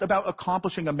just about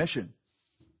accomplishing a mission.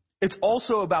 It's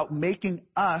also about making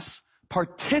us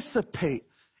participate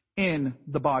in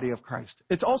the body of Christ.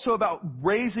 It's also about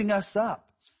raising us up.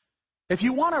 If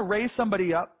you want to raise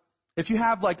somebody up, if you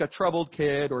have like a troubled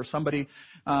kid or somebody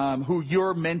who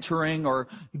you're mentoring or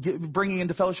bringing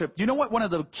into fellowship, you know what one of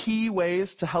the key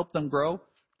ways to help them grow?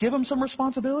 Give them some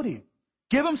responsibility.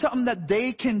 Give them something that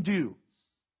they can do.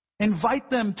 Invite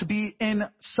them to be in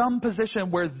some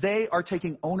position where they are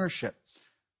taking ownership.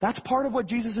 That's part of what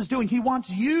Jesus is doing. He wants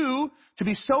you to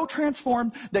be so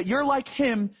transformed that you're like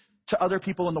him to other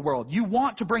people in the world. You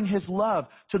want to bring his love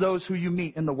to those who you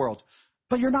meet in the world.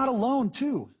 But you're not alone,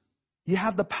 too. You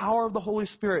have the power of the Holy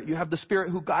Spirit. You have the Spirit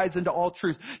who guides into all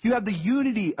truth. You have the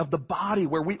unity of the body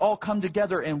where we all come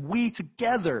together and we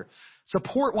together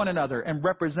support one another and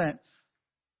represent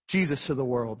Jesus to the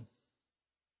world.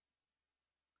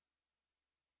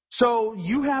 So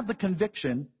you have the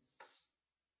conviction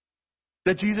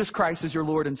that Jesus Christ is your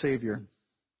Lord and Savior.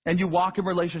 And you walk in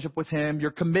relationship with him.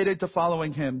 You're committed to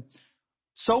following him.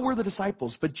 So were the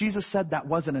disciples. But Jesus said that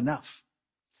wasn't enough.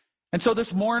 And so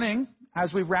this morning,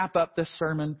 as we wrap up this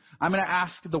sermon, I'm going to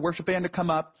ask the worship band to come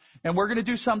up. And we're going to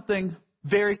do something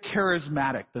very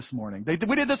charismatic this morning.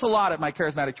 We did this a lot at my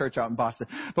charismatic church out in Boston.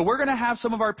 But we're going to have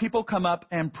some of our people come up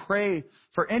and pray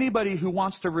for anybody who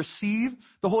wants to receive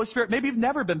the Holy Spirit. Maybe you've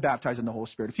never been baptized in the Holy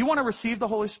Spirit. If you want to receive the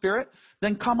Holy Spirit,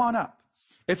 then come on up.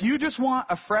 If you just want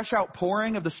a fresh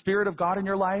outpouring of the Spirit of God in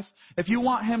your life, if you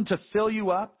want him to fill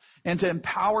you up and to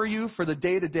empower you for the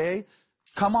day-to-day,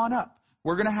 come on up.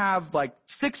 We're going to have like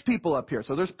 6 people up here.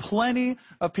 So there's plenty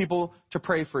of people to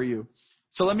pray for you.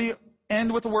 So let me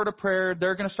end with a word of prayer.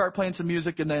 They're going to start playing some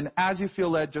music. And then as you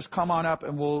feel led, just come on up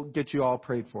and we'll get you all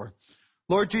prayed for.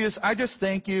 Lord Jesus, I just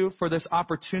thank you for this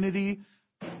opportunity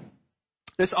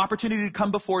to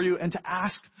come before you and to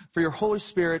ask for your Holy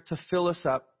Spirit to fill us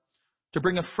up, to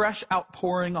bring a fresh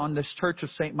outpouring on this church of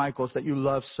St. Michael's that you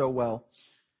love so well.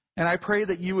 And I pray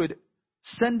that you would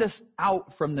send us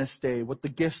out from this day with the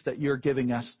gifts that you're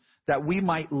giving us, that we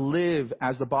might live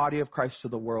as the body of Christ to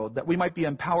the world, that we might be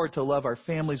empowered to love our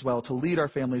families well, to lead our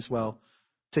families well,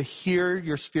 to hear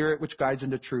your Spirit which guides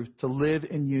into truth, to live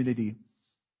in unity,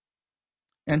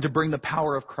 and to bring the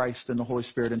power of Christ and the Holy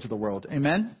Spirit into the world.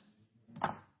 Amen? You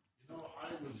know,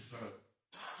 I was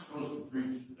supposed to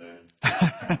preach today.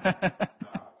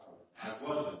 I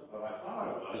wasn't, but I thought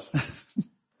I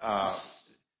was.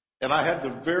 And I had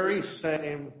the very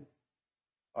same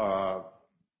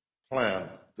plan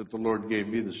that the Lord gave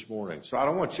me this morning. So I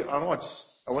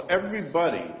want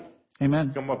everybody Amen.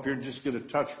 to come up here and just get a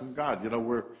touch from God. You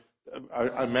know,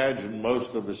 I imagine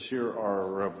most of us here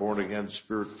are born-again,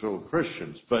 Spirit-filled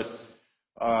Christians. But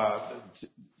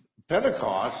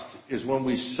Pentecost is when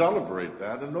we celebrate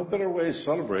that, and no better way of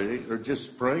celebrating or just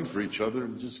praying for each other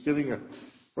and just getting a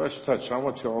fresh touch. I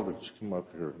want you all to just come up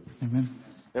here. Amen.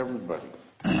 Everybody.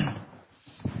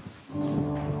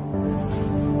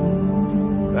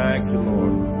 Thank you,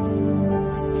 Lord.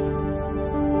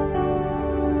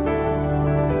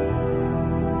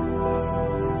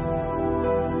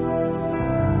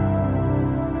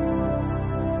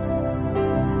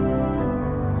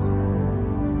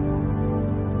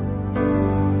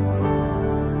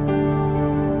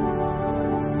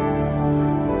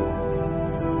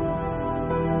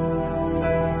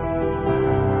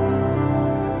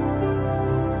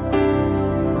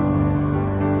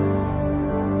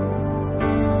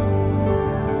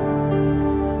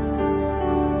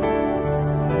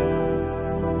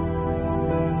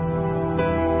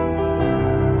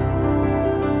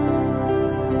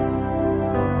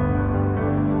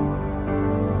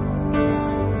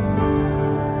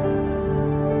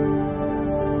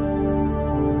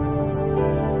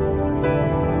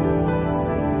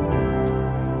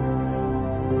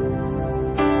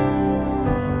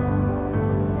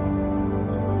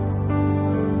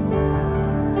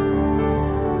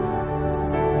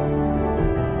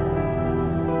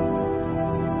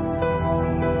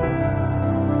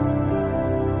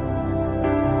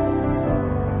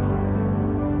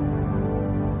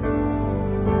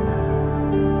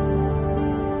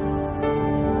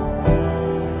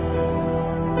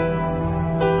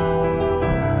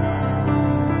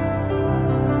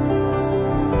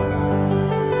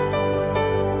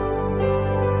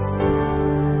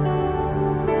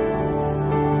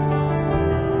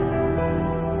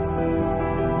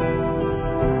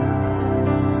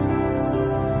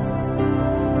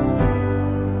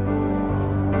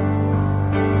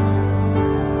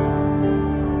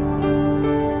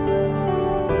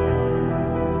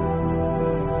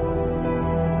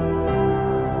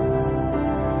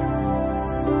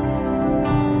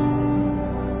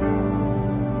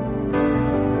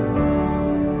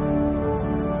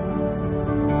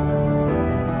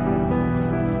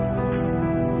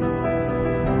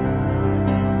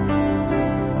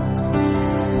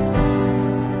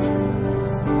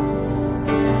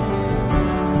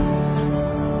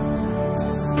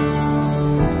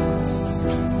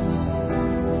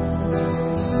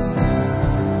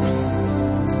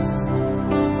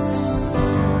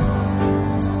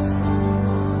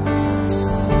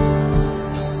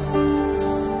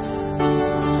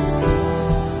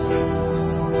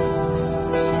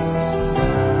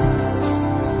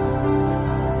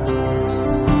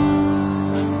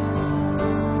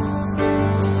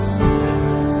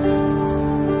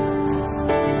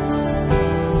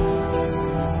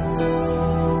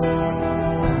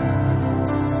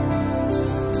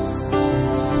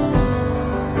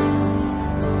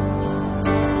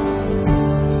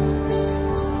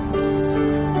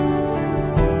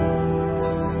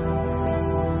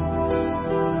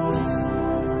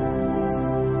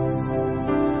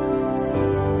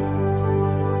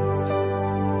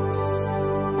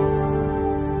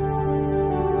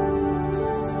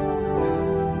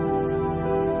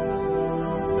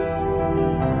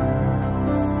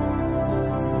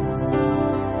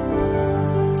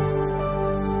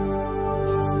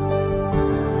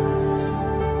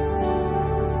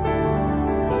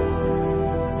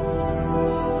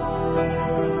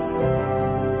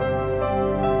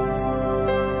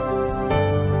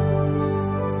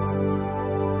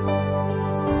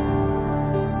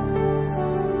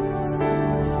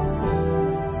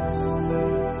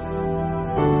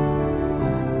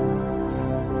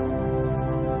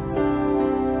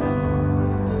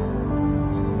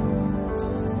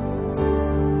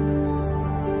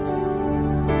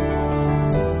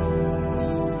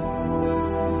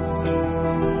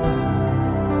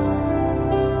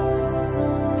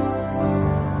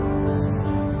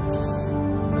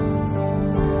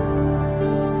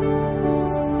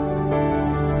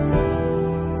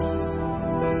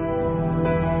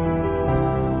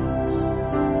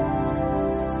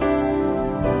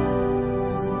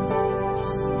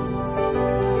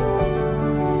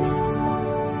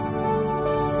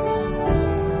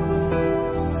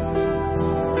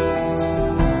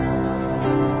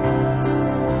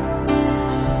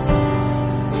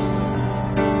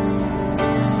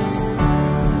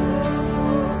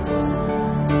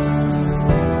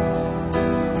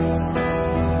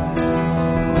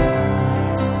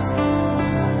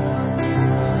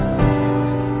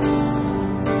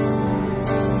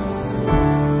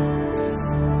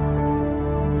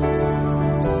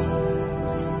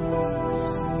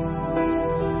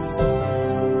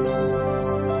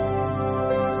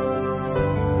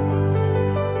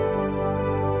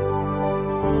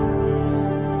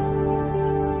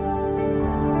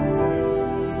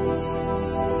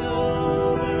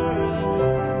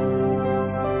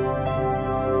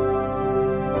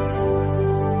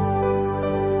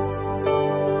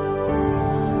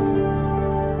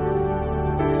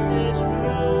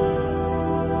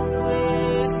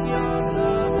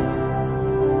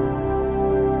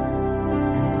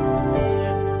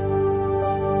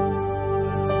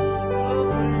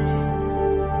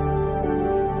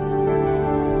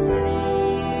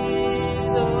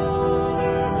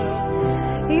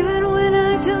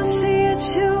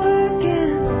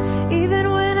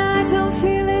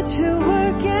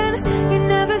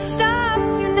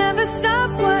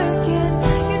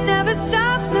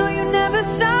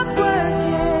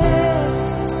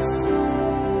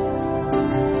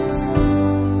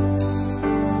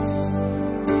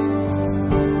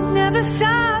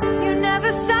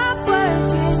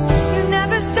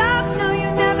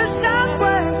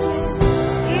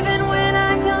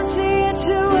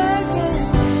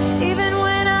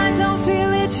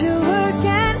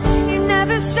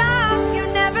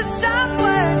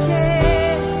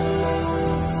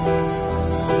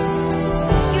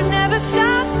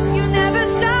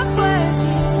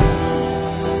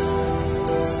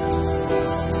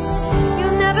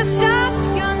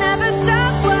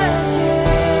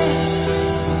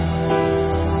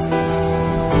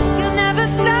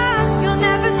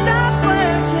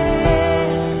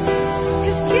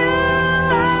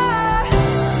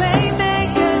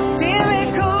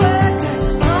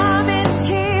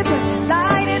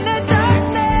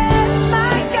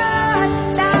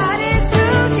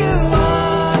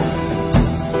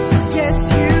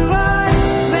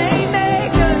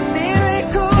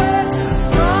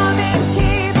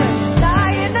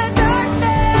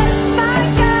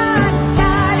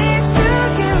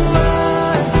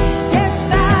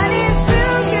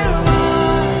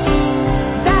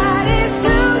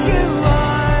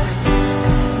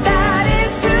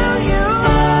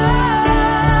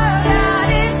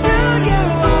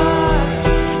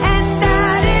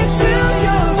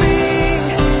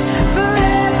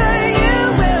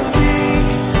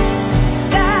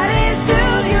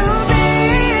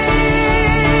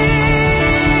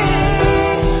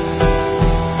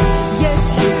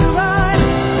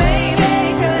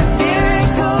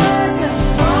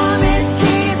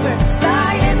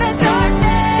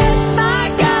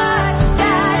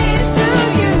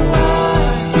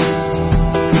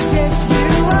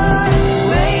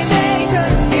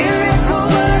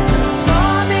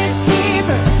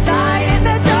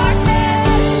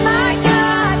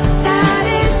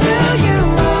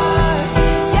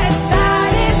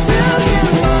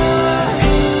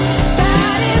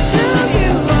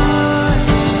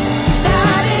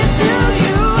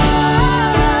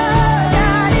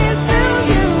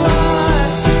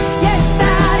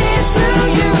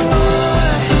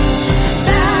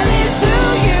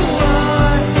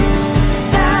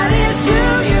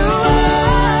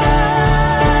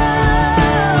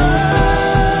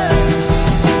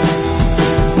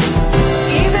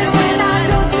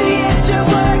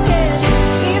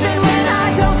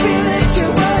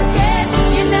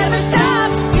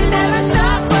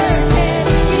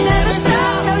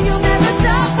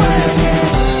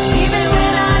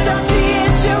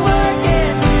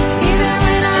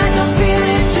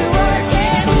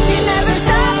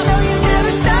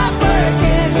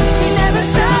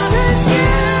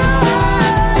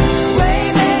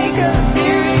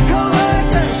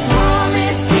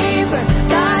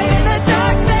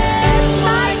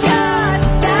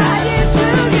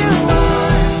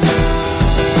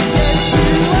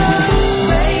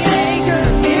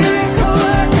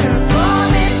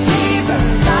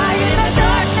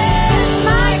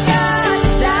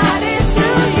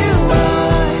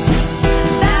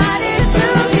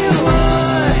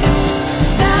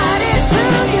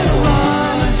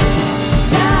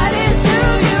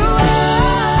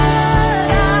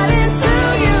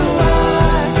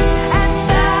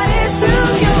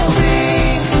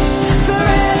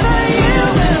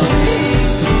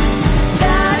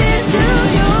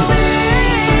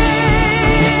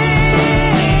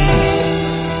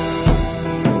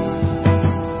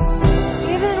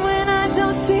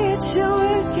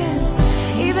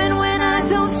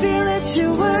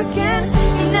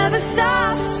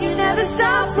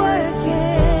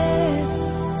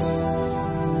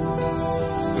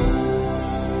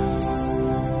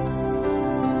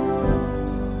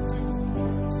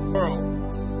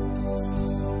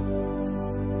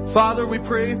 Father, we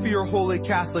pray for your holy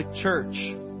Catholic Church.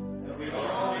 That we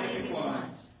all may be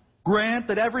one. Grant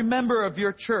that every member of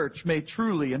your church may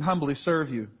truly and humbly serve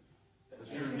you.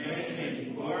 That your name may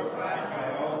be glorified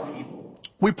by all people.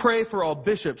 We pray for all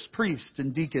bishops, priests,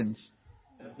 and deacons.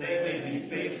 That they may be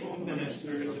faithful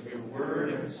ministers of your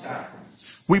word and sacraments.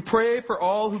 We pray for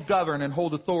all who govern and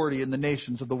hold authority in the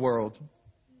nations of the world.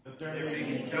 That there may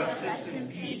be justice and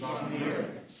peace on the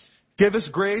earth. Give us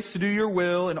grace to do your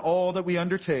will in all that we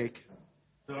undertake.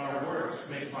 That our works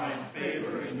may find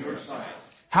favor in your sight.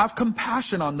 Have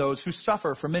compassion on those who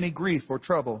suffer from any grief or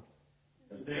trouble.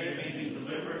 That they may be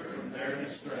delivered from their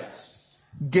distress.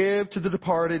 Give to the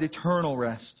departed eternal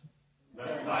rest.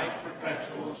 Let light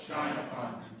perpetual shine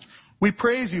upon them. We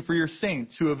praise you for your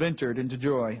saints who have entered into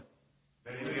joy.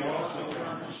 May we also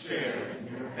come to share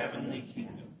in your heavenly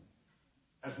kingdom.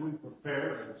 As we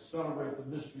prepare and celebrate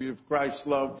the mystery of Christ's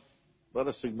love, let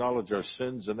us acknowledge our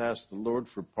sins and ask the Lord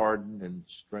for pardon and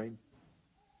strength.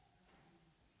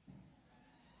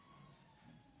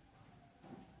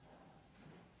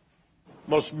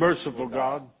 Most merciful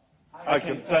God, I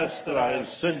confess that I have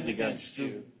sinned against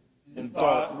you in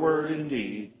thought, word, and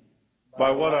deed,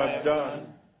 by what I've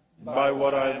done, and by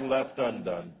what I've left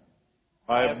undone.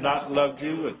 I have not loved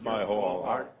you with my whole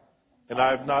heart, and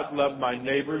I have not loved my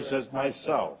neighbors as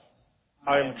myself.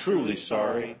 I am truly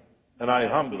sorry, and I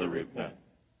humbly repent.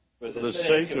 For the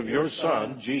sake of your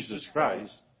Son, Jesus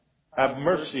Christ, have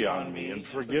mercy on me and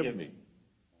forgive me,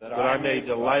 that I may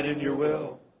delight in your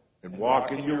will and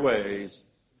walk in your ways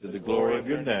to the glory of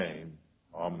your name.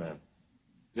 Amen.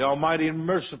 The Almighty and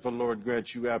merciful Lord grant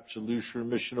you absolution,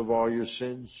 remission of all your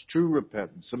sins, true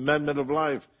repentance, amendment of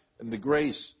life, and the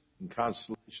grace and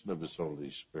consolation of his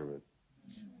Holy Spirit.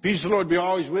 Peace of the Lord be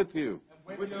always with you.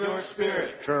 And with your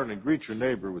spirit. Turn and greet your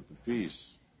neighbor with the peace.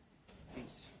 Peace.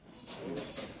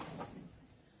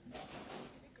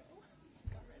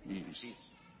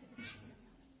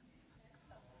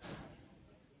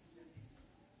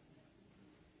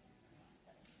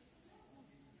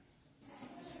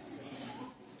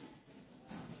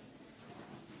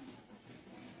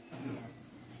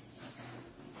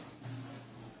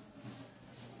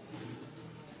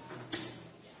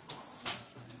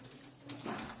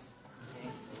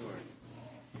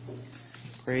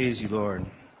 Praise you, Lord.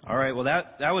 All right, well,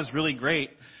 that was really great.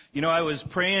 You know, I was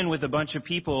praying with a bunch of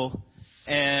people,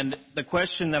 and the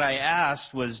question that I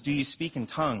asked was, do you speak in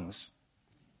tongues?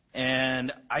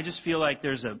 And I just feel like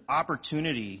there's an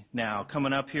opportunity now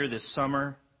coming up here this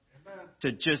summer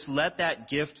to just let that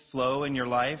gift flow in your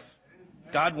life.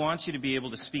 God wants you to be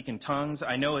able to speak in tongues.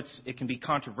 I know it can be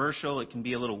controversial, it can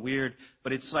be a little weird,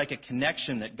 but it's like a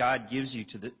connection that God gives you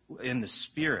in the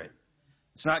Spirit.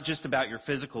 It's not just about your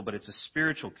physical, but it's a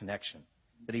spiritual connection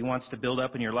that he wants to build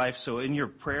up in your life. So in your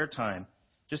prayer time,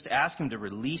 just ask him to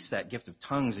release that gift of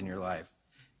tongues in your life.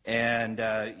 And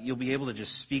you'll be able to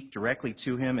just speak directly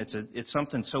to him. It's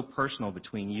something so personal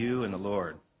between you and the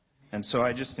Lord. And so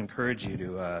I just encourage you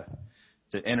to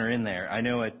enter in there. I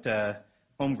know at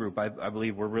Home Group, I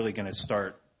believe we're really going to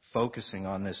start focusing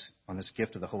on this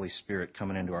gift of the Holy Spirit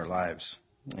coming into our lives.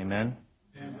 Amen?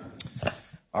 Amen.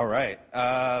 All right.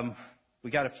 We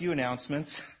got a few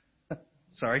announcements.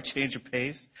 Sorry, change of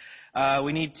pace.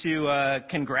 We need to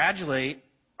congratulate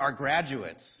our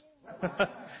graduates.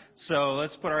 So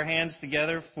let's put our hands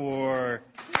together for,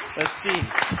 let's see.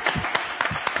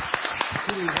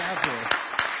 Who do we have here?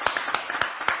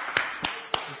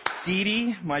 Dee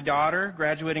Dee, my daughter,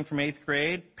 graduating from 8th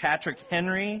grade. Patrick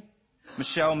Henry,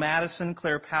 Michelle Madison,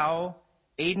 Claire Powell,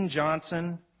 Aiden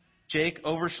Johnson, Jake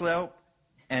Overschleup,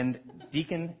 and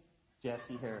Deacon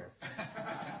Jesse Harris.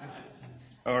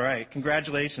 All right.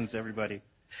 Congratulations, everybody.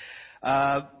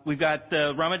 We've got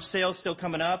the rummage sale still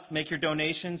coming up. Make your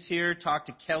donations here. Talk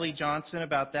to Kelly Johnson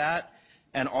about that.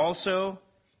 And also,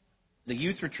 the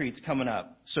youth retreat's coming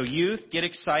up. So youth, get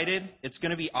excited. It's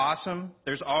going to be awesome.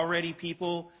 There's already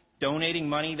people donating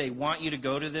money. They want you to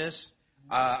go to this.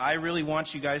 I really want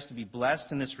you guys to be blessed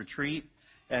in this retreat.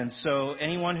 And so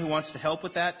anyone who wants to help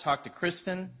with that, talk to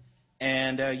Kristen.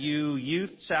 And you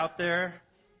youths out there,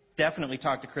 definitely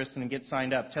talk to Kristen and get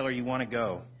signed up. Tell her you want to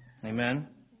go. Amen?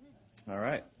 All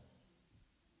right.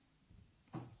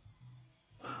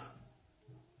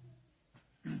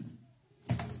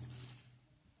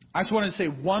 I just wanted to say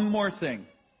one more thing.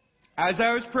 As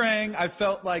I was praying, I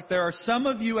felt like there are some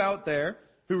of you out there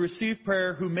who received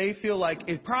prayer who may feel like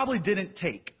it probably didn't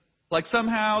take. Like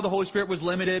somehow the Holy Spirit was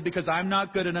limited because I'm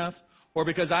not good enough or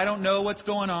because I don't know what's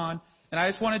going on. And I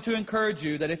just wanted to encourage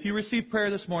you that if you receive prayer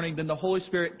this morning, then the Holy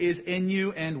Spirit is in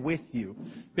you and with you.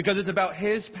 Because it's about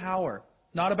His power,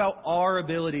 not about our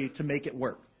ability to make it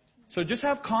work. So just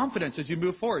have confidence as you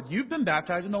move forward. You've been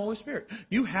baptized in the Holy Spirit.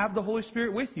 You have the Holy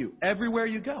Spirit with you everywhere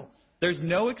you go. There's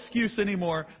no excuse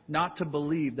anymore not to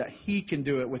believe that He can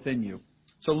do it within you.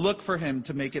 So look for Him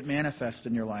to make it manifest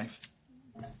in your life.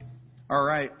 All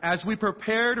right. As we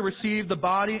prepare to receive the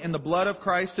body and the blood of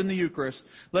Christ in the Eucharist,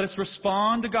 let us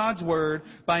respond to God's Word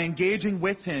by engaging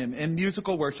with Him in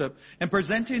musical worship and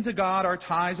presenting to God our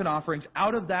tithes and offerings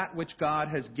out of that which God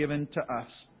has given to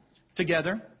us.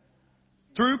 Together,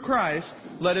 through Christ,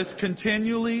 let us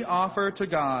continually offer to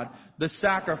God the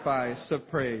sacrifice of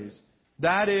praise.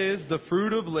 That is the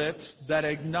fruit of lips that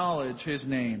acknowledge His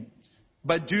name.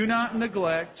 But do not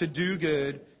neglect to do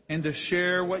good and to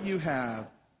share what you have,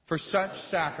 for such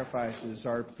sacrifices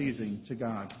are pleasing to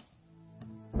God.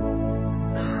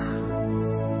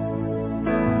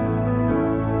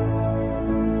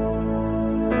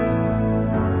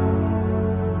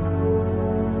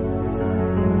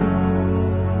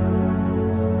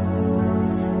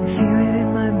 Feel it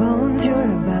in my bones, you're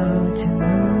about to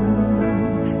move.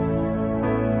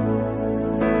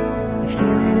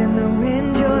 Feel it in the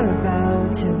wind, you're about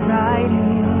to ride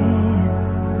it.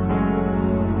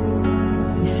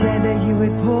 Said that you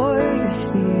would pour your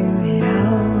Spirit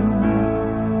out.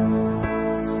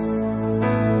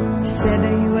 Said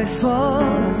that you would fall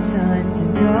on sons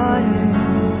and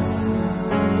daughters.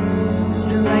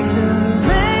 So like the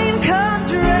rain comes,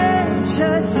 drench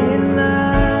us in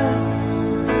love,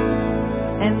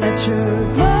 and let your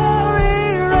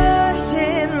glory rush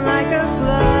in like a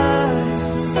flood.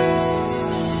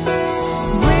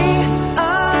 We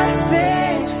are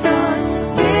fixed on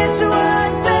this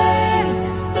one thing,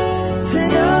 to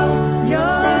know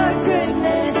your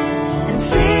goodness and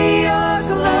see your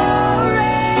glory.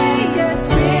 Yes,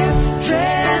 we're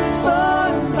transformed.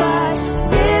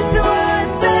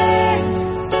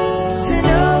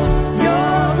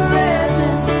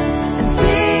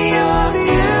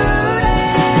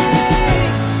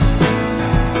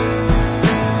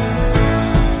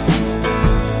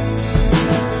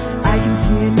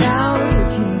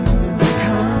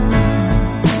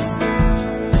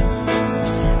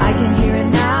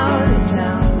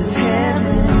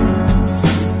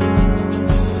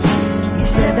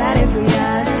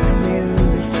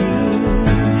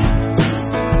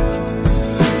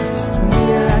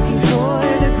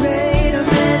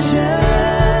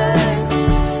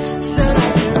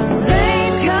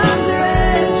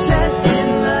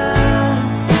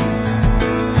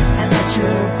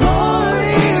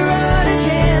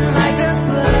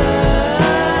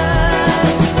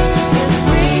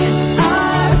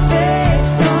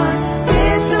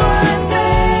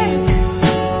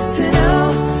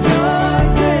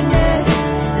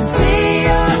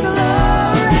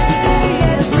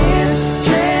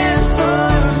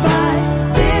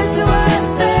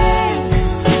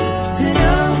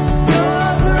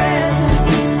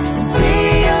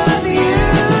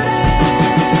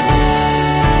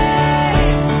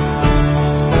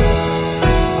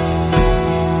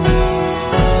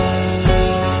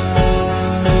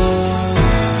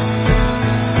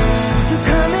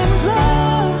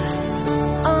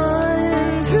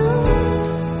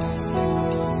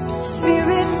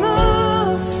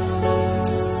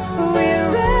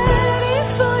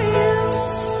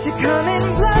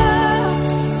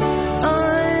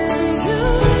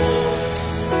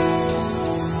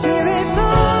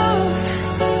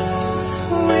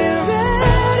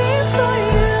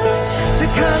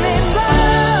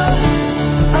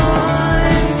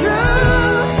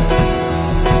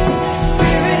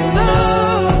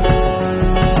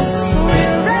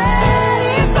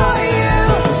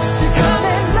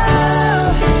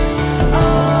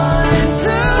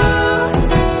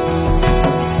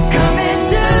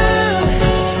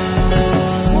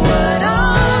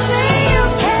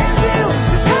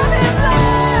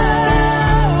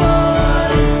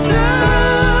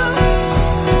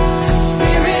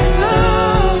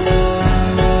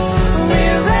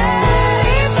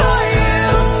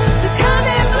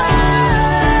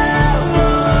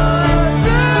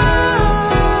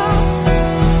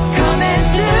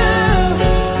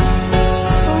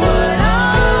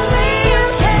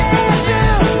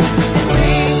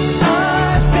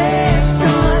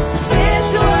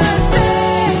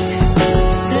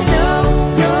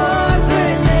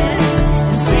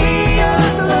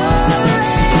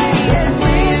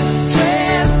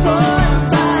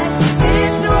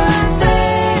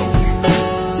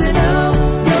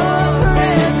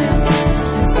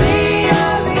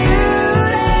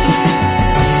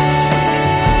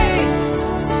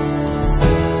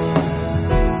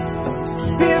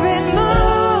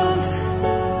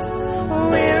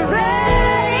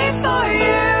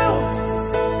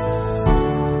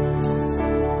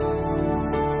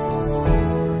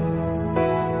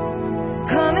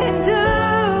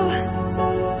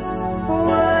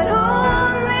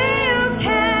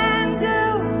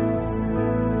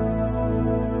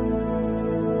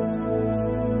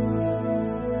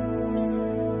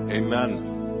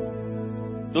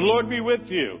 The Lord be with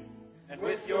you. And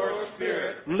with your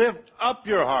spirit, Lift up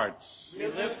your hearts. we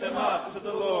lift them up to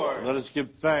the Lord. Let us give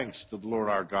thanks to the Lord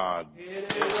our God. It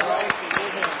is right to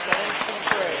give him thanks and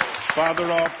praise.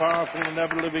 Father, all-powerful and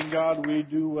ever-living God, we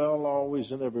do well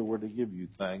always and everywhere to give you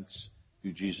thanks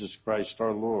through Jesus Christ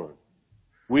our Lord.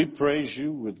 We praise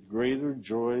you with greater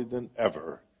joy than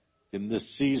ever in this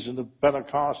season of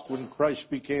Pentecost when Christ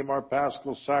became our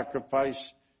paschal sacrifice.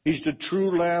 He's the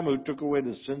true Lamb who took away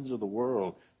the sins of the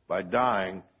world. By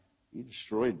dying, he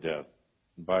destroyed death.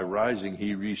 And by rising,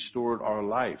 he restored our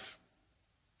life.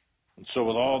 And so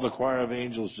with all the choir of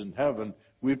angels in heaven,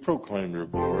 we proclaim your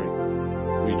glory.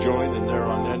 We join in their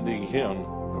unending hymn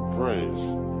of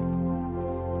praise.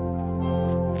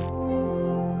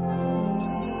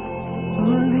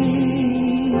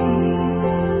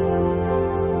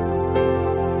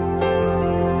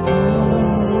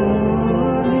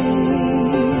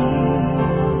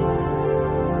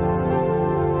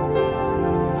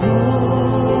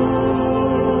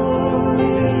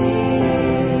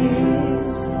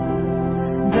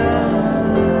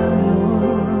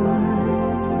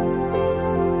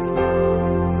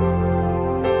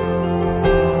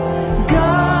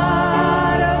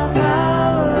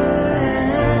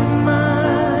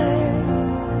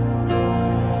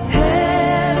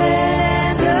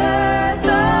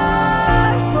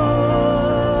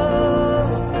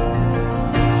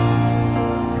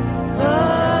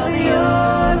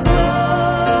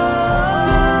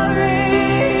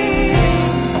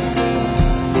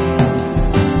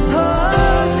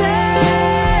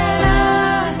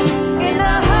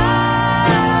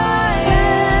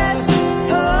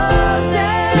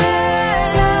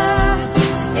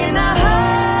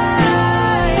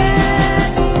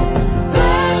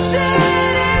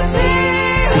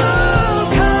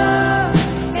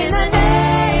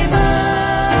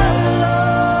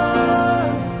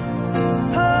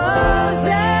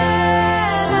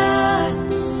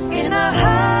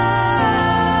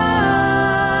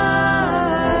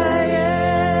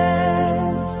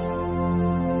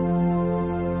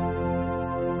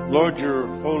 Lord, you're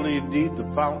holy indeed,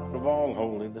 the fountain of all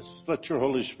holiness. Let your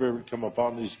Holy Spirit come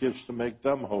upon these gifts to make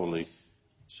them holy,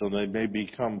 so they may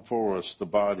become for us the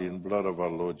body and blood of our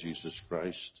Lord Jesus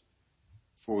Christ.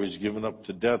 For he's given up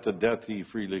to death, a death he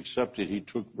freely accepted. He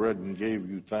took bread and gave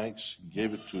you thanks, and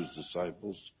gave it to his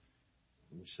disciples.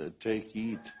 And he said, "Take,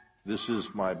 eat. This is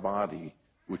my body,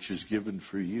 which is given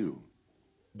for you.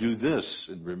 Do this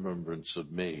in remembrance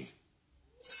of me."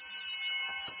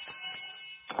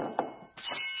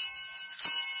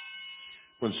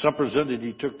 When supper's ended,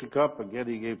 he took the cup. Again,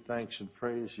 he gave thanks and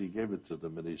praise. He gave it to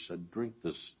them, and he said, "Drink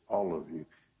this, all of you.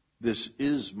 This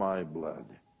is my blood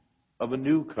of a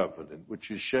new covenant,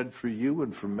 which is shed for you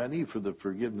and for many for the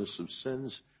forgiveness of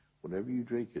sins. Whenever you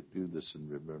drink it, do this in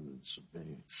remembrance of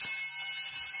me."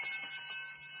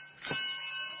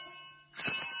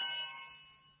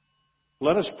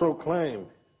 Let us proclaim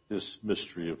this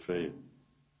mystery of faith.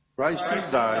 Christ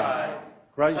has died,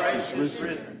 Christ is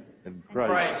risen, and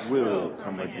Christ will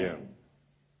come again.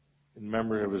 In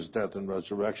memory of his death and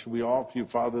resurrection, we offer you,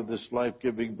 Father, this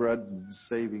life-giving bread and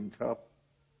saving cup.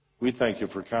 We thank you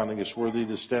for counting us worthy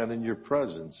to stand in your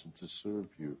presence and to serve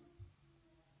you.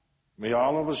 May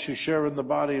all of us who share in the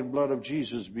body and blood of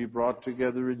Jesus be brought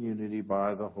together in unity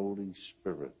by the Holy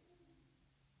Spirit.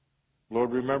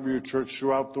 Lord, remember your church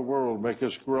throughout the world. Make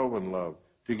us grow in love,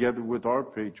 together with our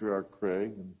patriarch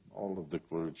Craig and all of the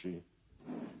clergy.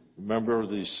 Remember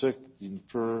the sick, the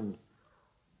infirm,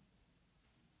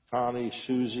 Connie,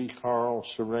 Susie, Carl,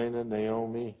 Serena,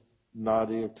 Naomi,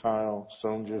 Nadia, Kyle,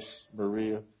 Sonjas,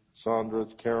 Maria, Sandra,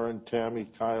 Karen, Tammy,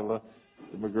 Kyla,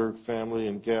 the McGurk family,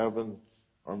 and Gavin,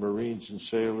 our Marines and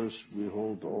sailors. We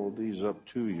hold all these up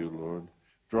to you, Lord.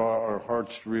 Draw our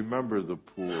hearts to remember the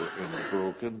poor and the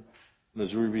broken. And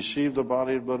as we receive the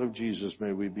body and blood of Jesus,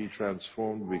 may we be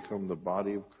transformed to become the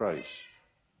body of Christ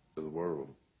to the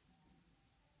world.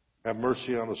 Have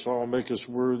mercy on us all. Make us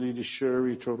worthy to share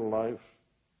eternal life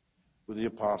with the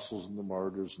apostles and the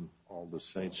martyrs and all the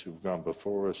saints who've gone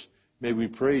before us. May we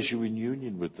praise you in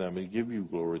union with them and give you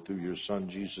glory through your Son,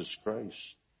 Jesus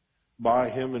Christ. By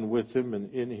him and with him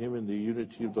and in him in the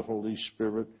unity of the Holy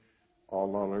Spirit,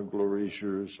 all honor and glory is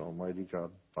yours, Almighty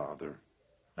God, Father,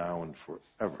 now and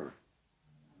forever.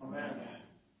 Amen.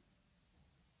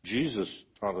 Jesus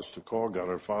taught us to call God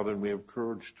our Father, and we have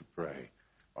courage to pray.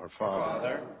 Our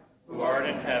Father, who art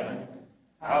in heaven,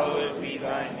 hallowed be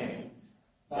thy name.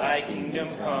 Thy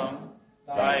kingdom come,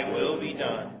 thy will be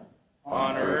done,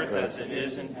 on earth as it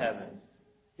is in heaven.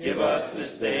 Give us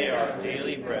this day our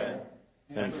daily bread,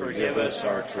 and forgive us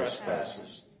our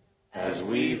trespasses, as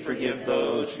we forgive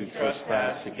those who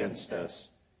trespass against us.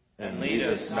 And lead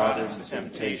us not into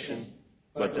temptation,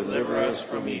 but deliver us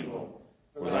from evil.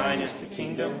 For thine is the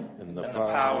kingdom, and the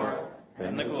power,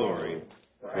 and the glory,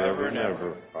 forever and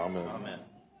ever. Amen. Amen.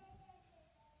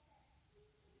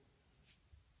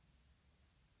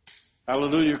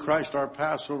 Hallelujah, Christ our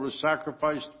Passover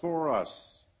sacrificed for us.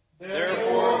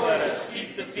 Therefore let us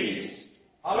keep the feast.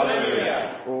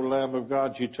 Hallelujah. O Lamb of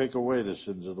God, you take away the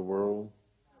sins of the world.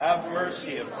 Have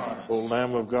mercy upon us. O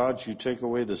Lamb of God, you take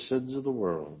away the sins of the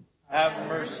world. Have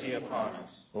mercy upon us.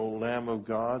 O Lamb of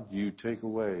God, you take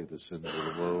away the sins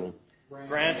of the world.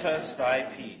 Grant us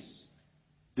thy peace.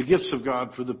 The gifts of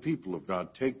God for the people of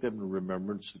God, take them in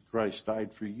remembrance that Christ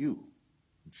died for you.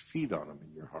 And feed on them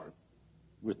in your heart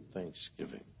with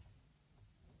thanksgiving.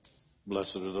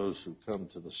 Blessed are those who come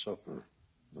to the supper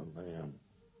of the Lamb.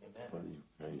 Body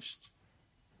of Christ.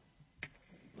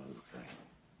 Blood of Christ.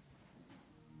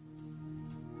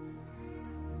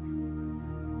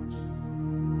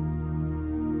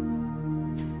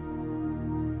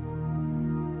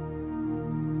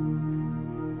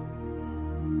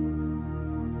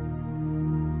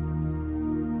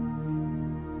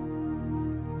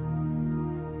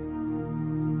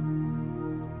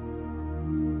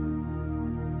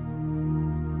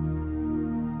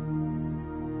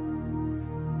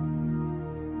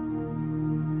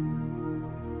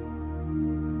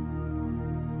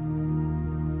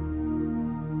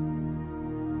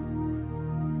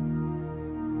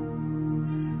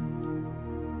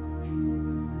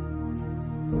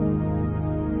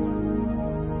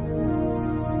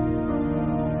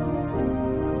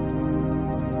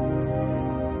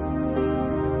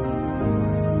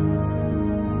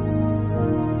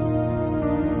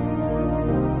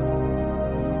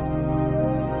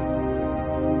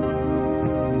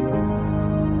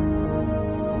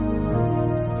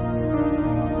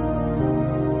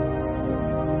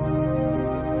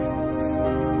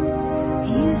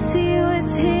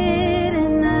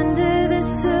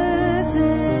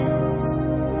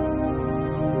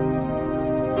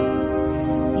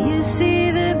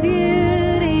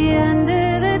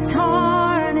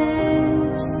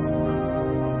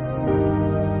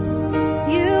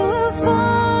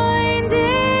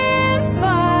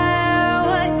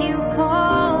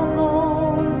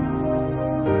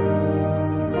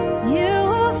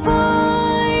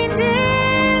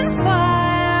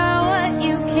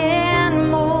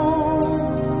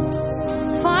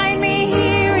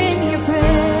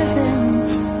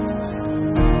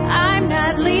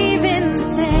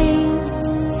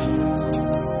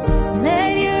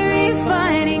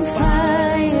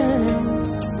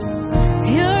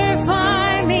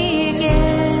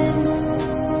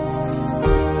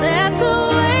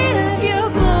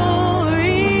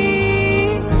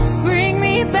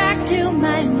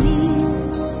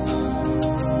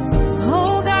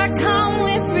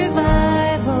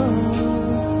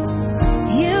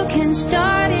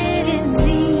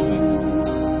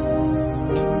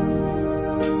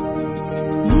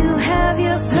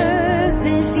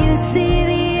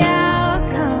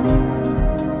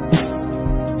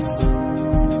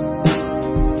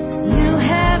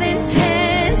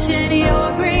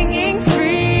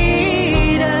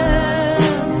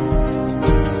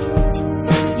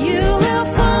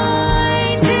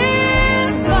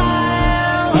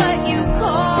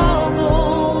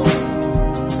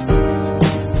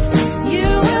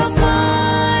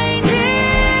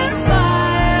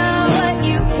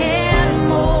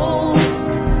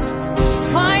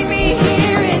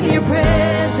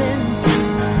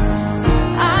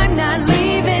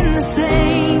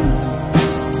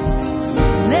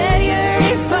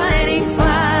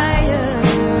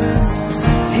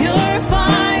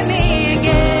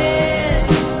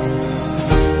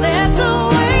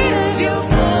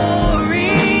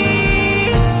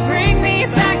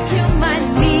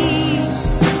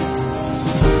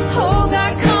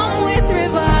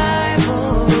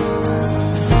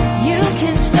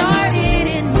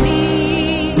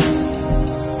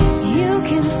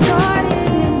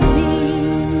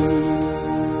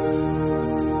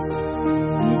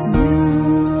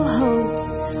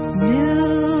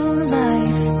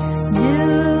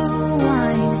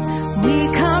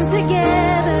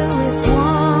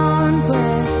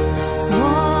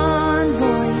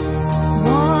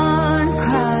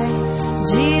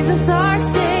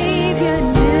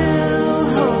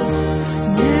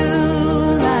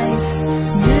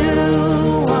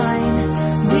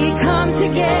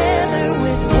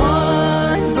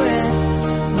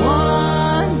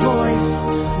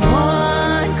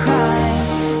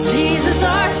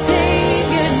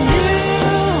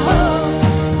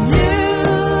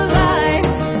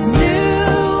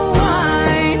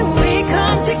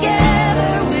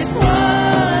 Together with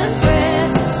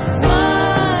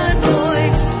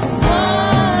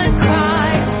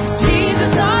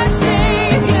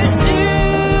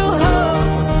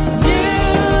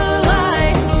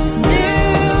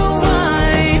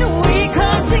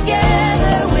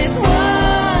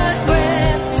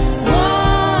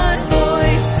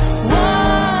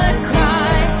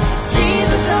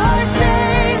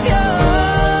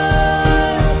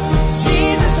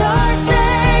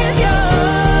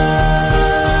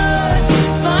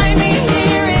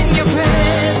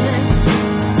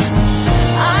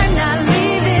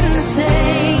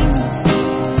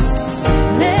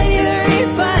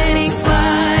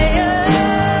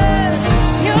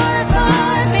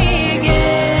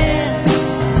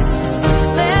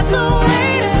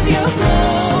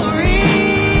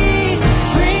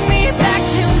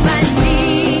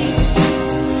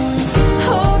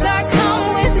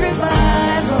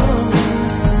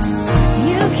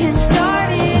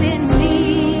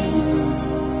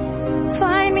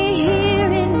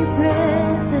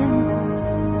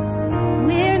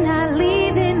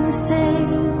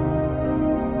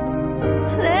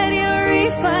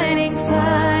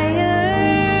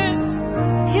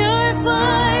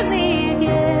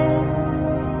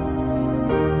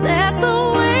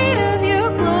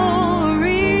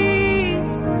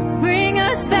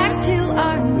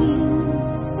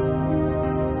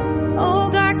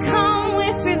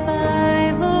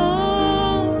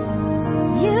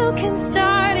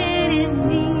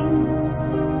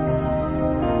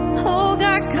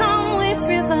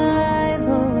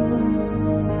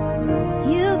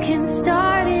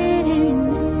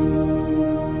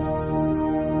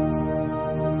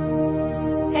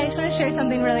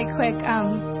quick.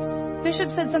 Bishop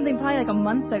said something probably like a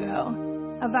month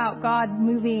ago about God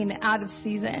moving out of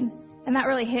season. And that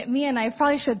really hit me, and I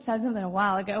probably should have said something a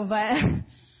while ago, but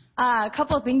a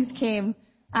couple of things came.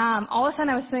 All of a sudden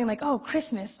I was feeling like, oh,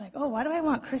 Christmas. Like, oh, why do I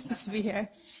want Christmas to be here?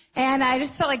 And I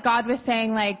just felt like God was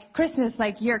saying, like, Christmas,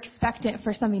 like, you're expectant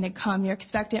for something to come. You're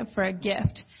expectant for a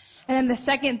gift. And then the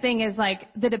second thing is, like,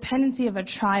 the dependency of a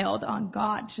child on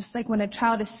God. Just like when a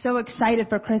child is so excited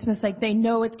for Christmas, like, they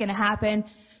know it's going to happen.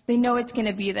 They know it's going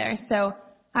to be there. So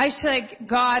I just feel like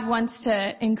God wants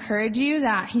to encourage you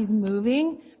that He's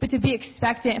moving, but to be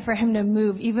expectant for Him to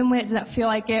move, even when it doesn't feel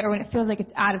like it or when it feels like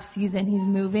it's out of season. He's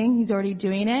moving. He's already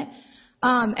doing it.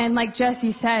 And like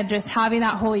Jesse said, just having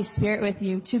that Holy Spirit with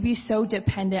you, to be so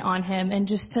dependent on Him and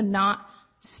just to not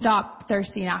stop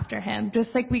thirsting after Him.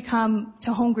 Just like we come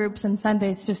to home groups and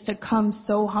Sundays, just to come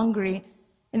so hungry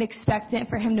and expectant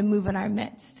for Him to move in our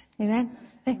midst. Amen?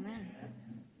 Amen.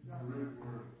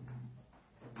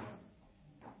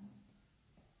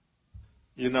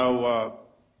 You know,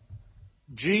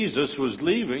 Jesus was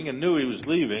leaving and knew He was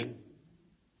leaving.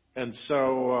 And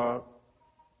so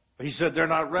He said, they're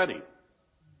not ready.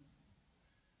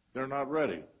 They're not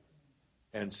ready.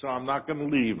 And so I'm not going to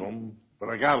leave them, but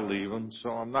I got to leave them, so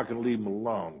I'm not going to leave them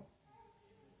alone.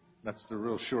 That's the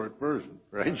real short version,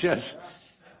 right? Yes.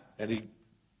 And He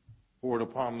poured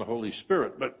upon the Holy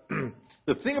Spirit. But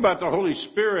the thing about the Holy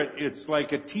Spirit, it's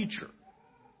like a teacher.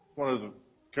 One of the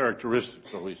characteristics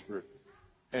of the Holy Spirit.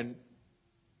 And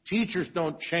teachers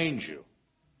don't change you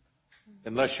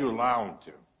unless you allow them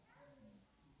to.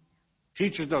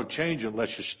 Teachers don't change you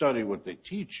unless you study what they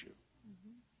teach you.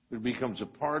 It becomes a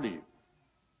part of you.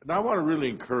 And I want to really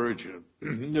encourage you.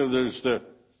 You know, there's the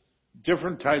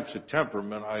different types of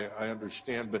temperament, I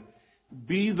understand, but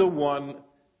be the one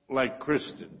like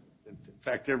Kristen, in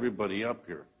fact, everybody up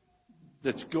here,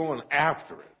 that's going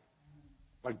after it.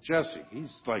 Like Jesse,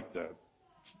 he's like the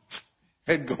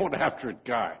head going after it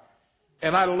guy.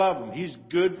 And I love him. He's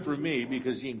good for me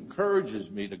because he encourages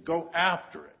me to go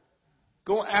after it.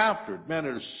 Go after it. Man,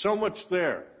 there's so much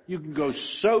there. You can go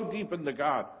so deep into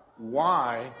God.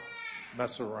 Why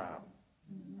mess around?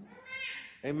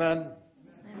 Amen?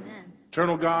 Amen.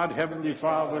 Eternal God, Heavenly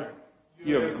Father,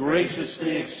 you have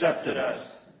graciously accepted us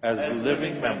as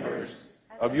living members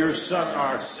of your Son,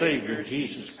 our Savior,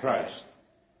 Jesus Christ.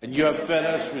 And you have fed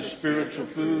us with spiritual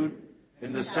food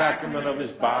in the sacrament of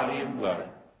His body and blood.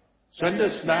 Send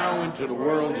us now into the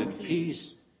world in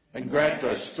peace and grant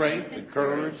us strength and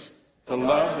courage to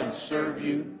love and serve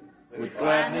you with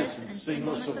gladness and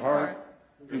singleness of heart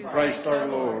through Christ our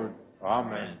Lord.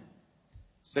 Amen.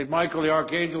 St. Michael the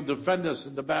Archangel, defend us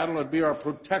in the battle and be our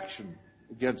protection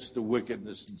against the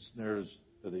wickedness and snares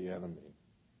of the enemy.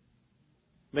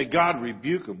 May God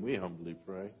rebuke him, we humbly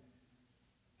pray.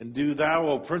 And do thou,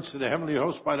 O Prince of the heavenly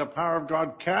host, by the power of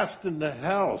God, cast into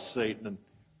hell Satan and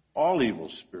all evil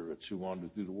spirits who wander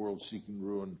through the world seeking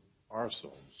ruin our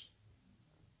souls.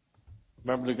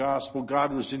 Remember the gospel,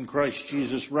 God was in Christ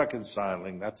Jesus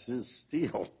reconciling. That's His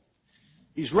deal.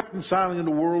 He's reconciling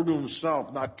the world to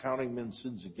Himself, not counting men's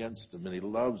sins against Him. And He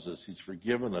loves us. He's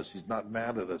forgiven us. He's not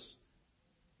mad at us.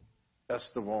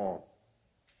 Best of all,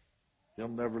 He'll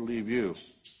never leave you.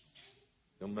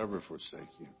 He'll never forsake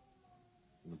you.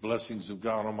 And the blessings of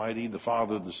God Almighty, the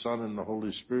Father, the Son, and the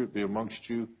Holy Spirit be amongst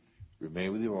you,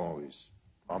 remain with you always.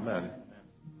 Amen.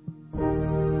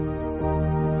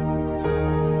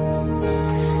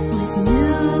 With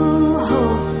new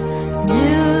hope,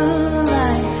 new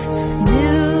life,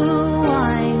 new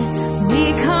wine,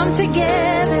 we come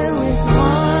together with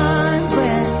one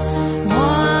breath,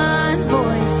 one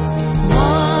voice,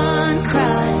 one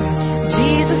cry.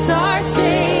 Jesus our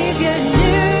Savior,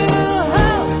 new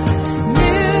hope,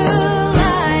 new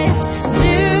life,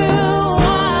 new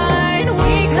wine.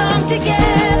 We come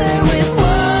together with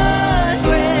one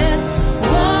breath,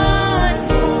 one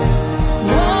voice,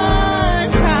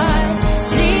 one cry.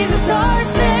 Jesus our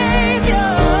Savior.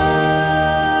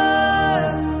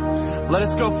 Let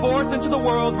us go forth into the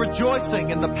world rejoicing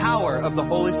in the power of the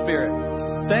Holy Spirit.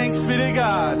 Thanks be to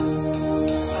God.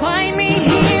 Find me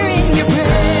here in your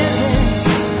presence.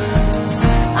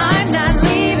 I'm not